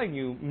not telling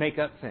you make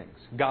up things.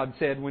 God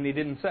said when he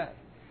didn't say.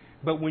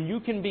 But when you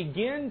can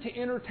begin to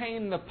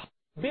entertain the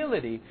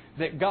possibility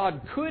that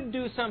God could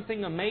do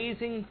something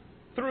amazing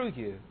through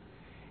you,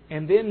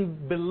 and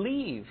then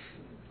believe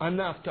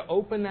enough to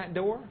open that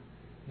door,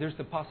 there's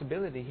the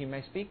possibility he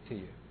may speak to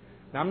you.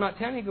 Now, I'm not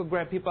telling you to go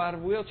grab people out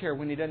of a wheelchair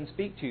when he doesn't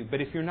speak to you, but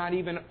if you're not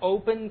even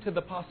open to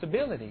the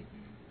possibility,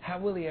 how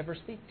will he ever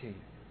speak to you?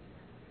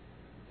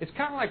 It's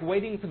kind of like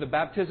waiting for the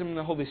baptism in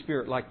the Holy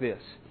Spirit like this.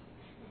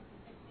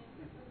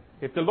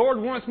 If the Lord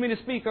wants me to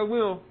speak, I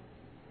will.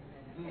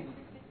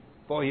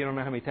 Boy, you don't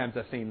know how many times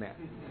I've seen that.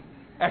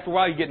 After a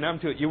while, you get numb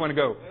to it. You want to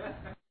go.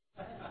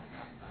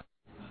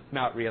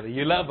 Not really.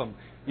 You love him.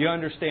 You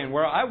understand.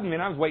 Well, I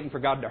was waiting for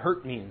God to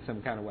hurt me in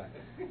some kind of way.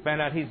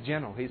 Found out he's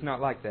gentle. He's not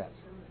like that.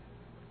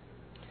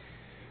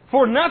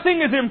 For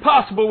nothing is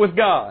impossible with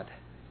God.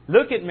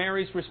 Look at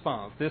Mary's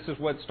response. This is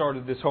what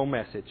started this whole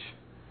message.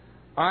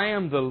 I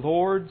am the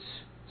Lord's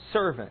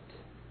servant,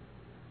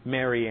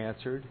 Mary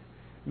answered.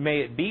 May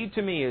it be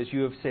to me as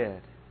you have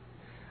said.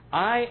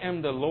 I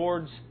am the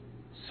Lord's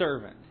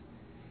servant.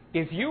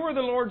 If you are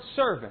the Lord's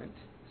servant,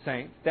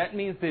 saints, that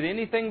means that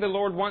anything the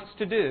Lord wants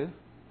to do,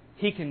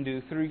 he can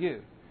do through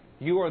you.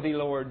 You are the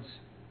Lord's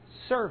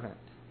servant.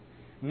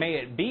 May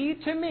it be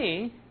to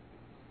me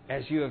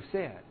as you have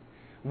said.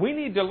 We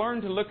need to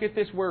learn to look at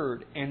this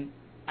word and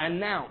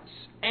announce,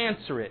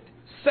 answer it,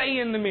 say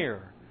in the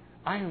mirror,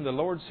 I am the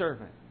Lord's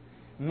servant.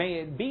 May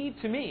it be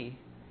to me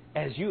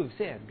as you have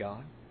said,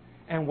 God.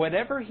 And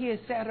whatever he has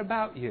said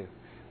about you,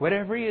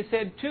 whatever he has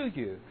said to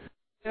you,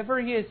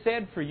 whatever he has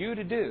said for you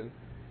to do,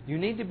 you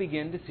need to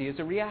begin to see as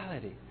a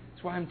reality.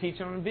 That's why I'm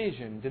teaching on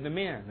vision to the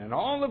men and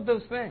all of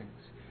those things.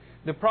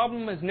 The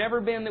problem has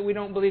never been that we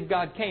don't believe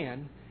God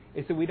can.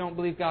 It's that we don't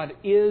believe God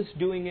is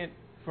doing it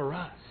for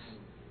us.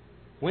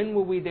 When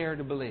will we dare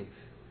to believe?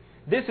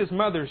 This is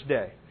Mother's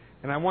Day.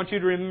 And I want you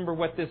to remember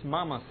what this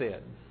mama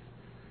said.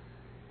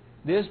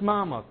 This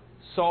mama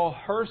saw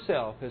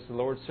herself as the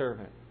Lord's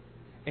servant.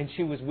 And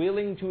she was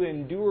willing to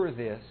endure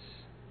this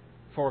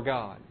for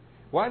God.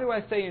 Why do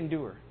I say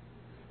endure?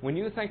 When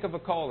you think of a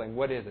calling,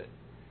 what is it?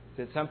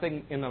 Is it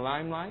something in the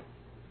limelight?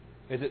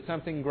 Is it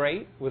something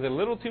great with a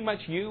little too much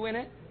you in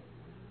it?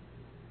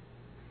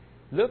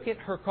 Look at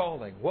her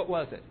calling. What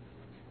was it?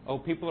 Oh,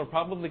 people are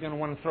probably going to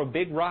want to throw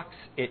big rocks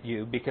at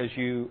you because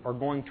you are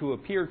going to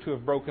appear to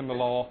have broken the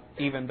law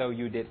even though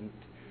you didn't.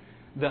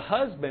 The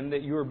husband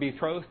that you are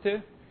betrothed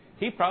to,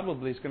 he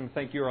probably is going to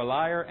think you're a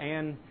liar,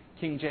 and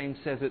King James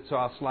says it, so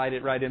I'll slide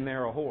it right in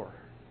there, a whore.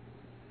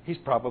 He's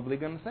probably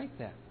going to think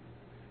that.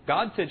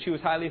 God said she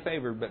was highly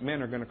favored, but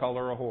men are going to call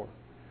her a whore.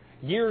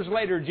 Years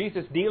later,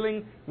 Jesus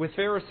dealing with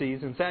Pharisees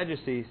and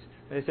Sadducees,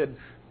 they said,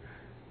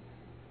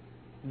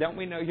 don't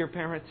we know your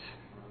parents?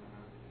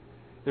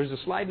 There's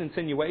a slight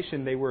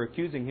insinuation they were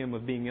accusing him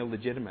of being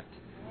illegitimate.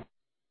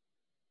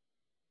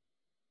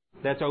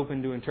 That's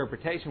open to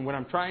interpretation. What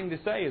I'm trying to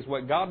say is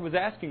what God was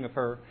asking of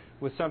her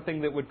was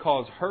something that would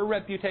cause her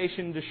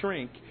reputation to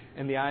shrink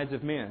in the eyes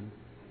of men,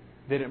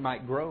 that it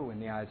might grow in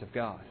the eyes of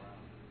God.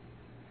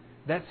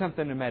 That's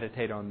something to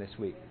meditate on this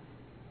week.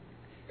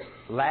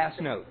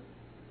 Last note,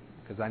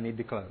 because I need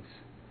to close.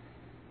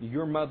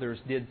 Your mothers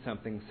did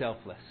something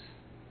selfless.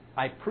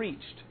 I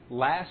preached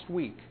last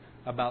week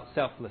about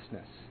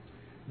selflessness.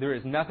 There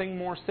is nothing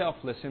more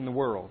selfless in the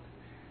world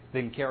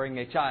than carrying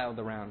a child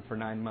around for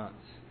 9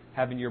 months,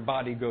 having your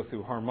body go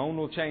through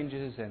hormonal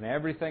changes and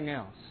everything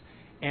else.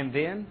 And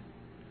then,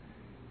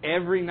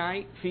 every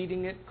night,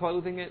 feeding it,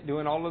 clothing it,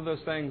 doing all of those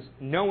things,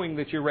 knowing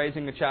that you're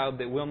raising a child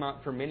that will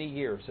not for many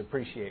years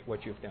appreciate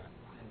what you've done.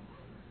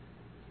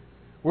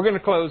 We're going to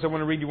close. I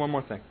want to read you one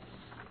more thing.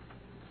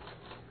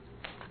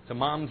 It's a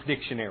mom's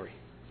dictionary.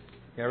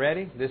 You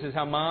ready? This is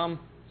how mom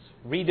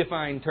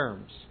redefined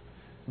terms.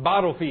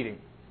 Bottle feeding.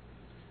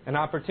 An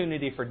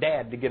opportunity for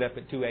dad to get up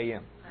at 2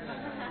 a.m.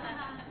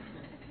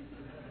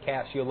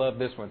 Cass, you'll love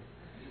this one.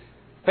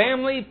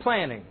 Family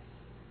planning.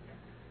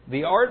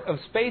 The art of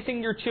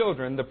spacing your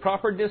children the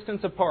proper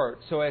distance apart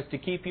so as to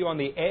keep you on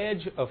the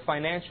edge of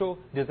financial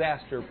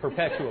disaster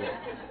perpetually.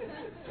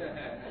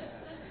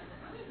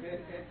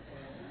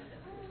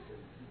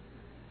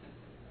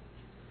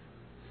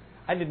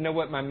 I didn't know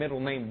what my middle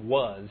name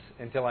was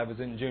until I was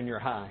in junior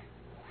high.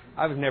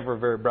 I was never a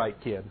very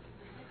bright kid.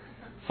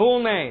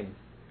 Full name.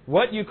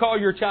 What you call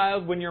your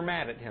child when you're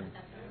mad at him.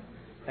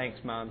 Thanks,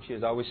 Mom. She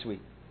is always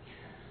sweet.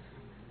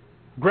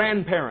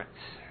 Grandparents.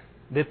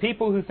 The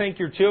people who think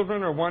your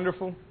children are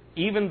wonderful,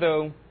 even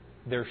though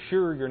they're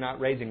sure you're not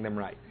raising them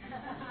right.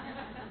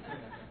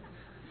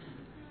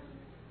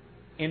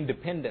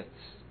 Independence.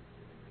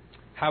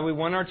 How we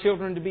want our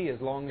children to be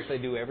as long as they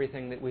do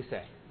everything that we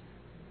say.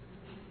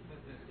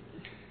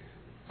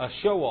 A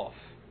show-off.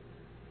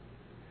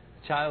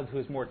 A child who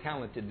is more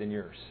talented than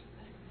yours.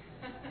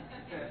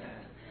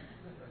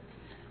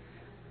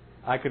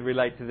 I could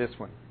relate to this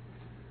one.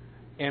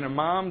 In a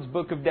mom's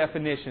book of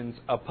definitions,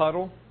 a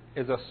puddle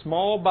is a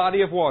small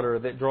body of water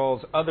that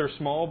draws other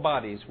small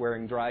bodies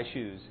wearing dry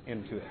shoes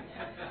into it.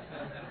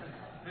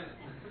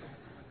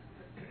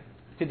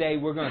 Today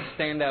we're going to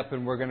stand up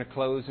and we're going to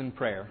close in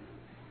prayer.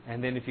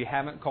 And then if you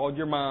haven't called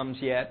your moms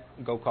yet,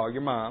 go call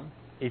your mom.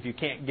 If you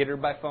can't get her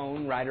by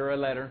phone, write her a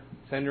letter,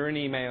 send her an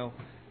email,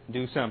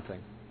 do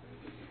something.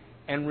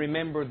 And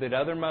remember that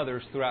other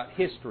mothers throughout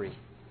history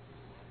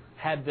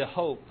had the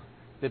hope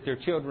that their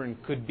children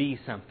could be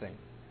something.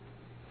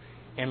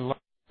 And learn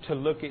to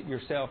look at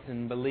yourself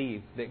and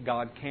believe that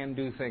God can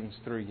do things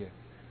through you.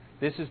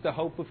 This is the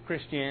hope of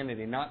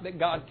Christianity. Not that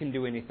God can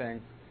do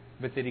anything,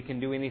 but that He can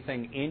do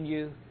anything in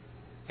you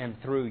and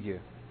through you.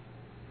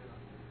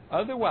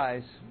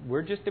 Otherwise,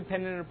 we're just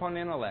dependent upon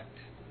intellect.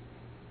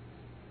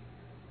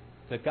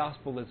 The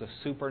gospel is a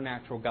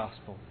supernatural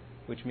gospel,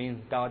 which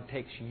means God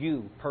takes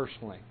you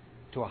personally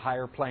to a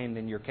higher plane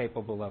than you're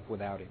capable of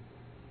without Him.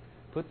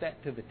 Put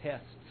that to the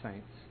test,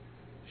 saints.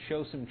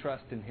 Show some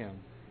trust in Him,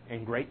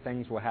 and great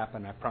things will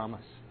happen, I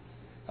promise.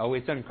 Oh,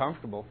 it's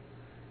uncomfortable.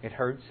 It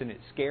hurts and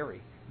it's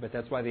scary. But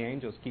that's why the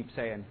angels keep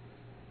saying,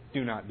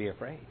 do not be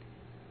afraid.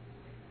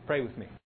 Pray with me.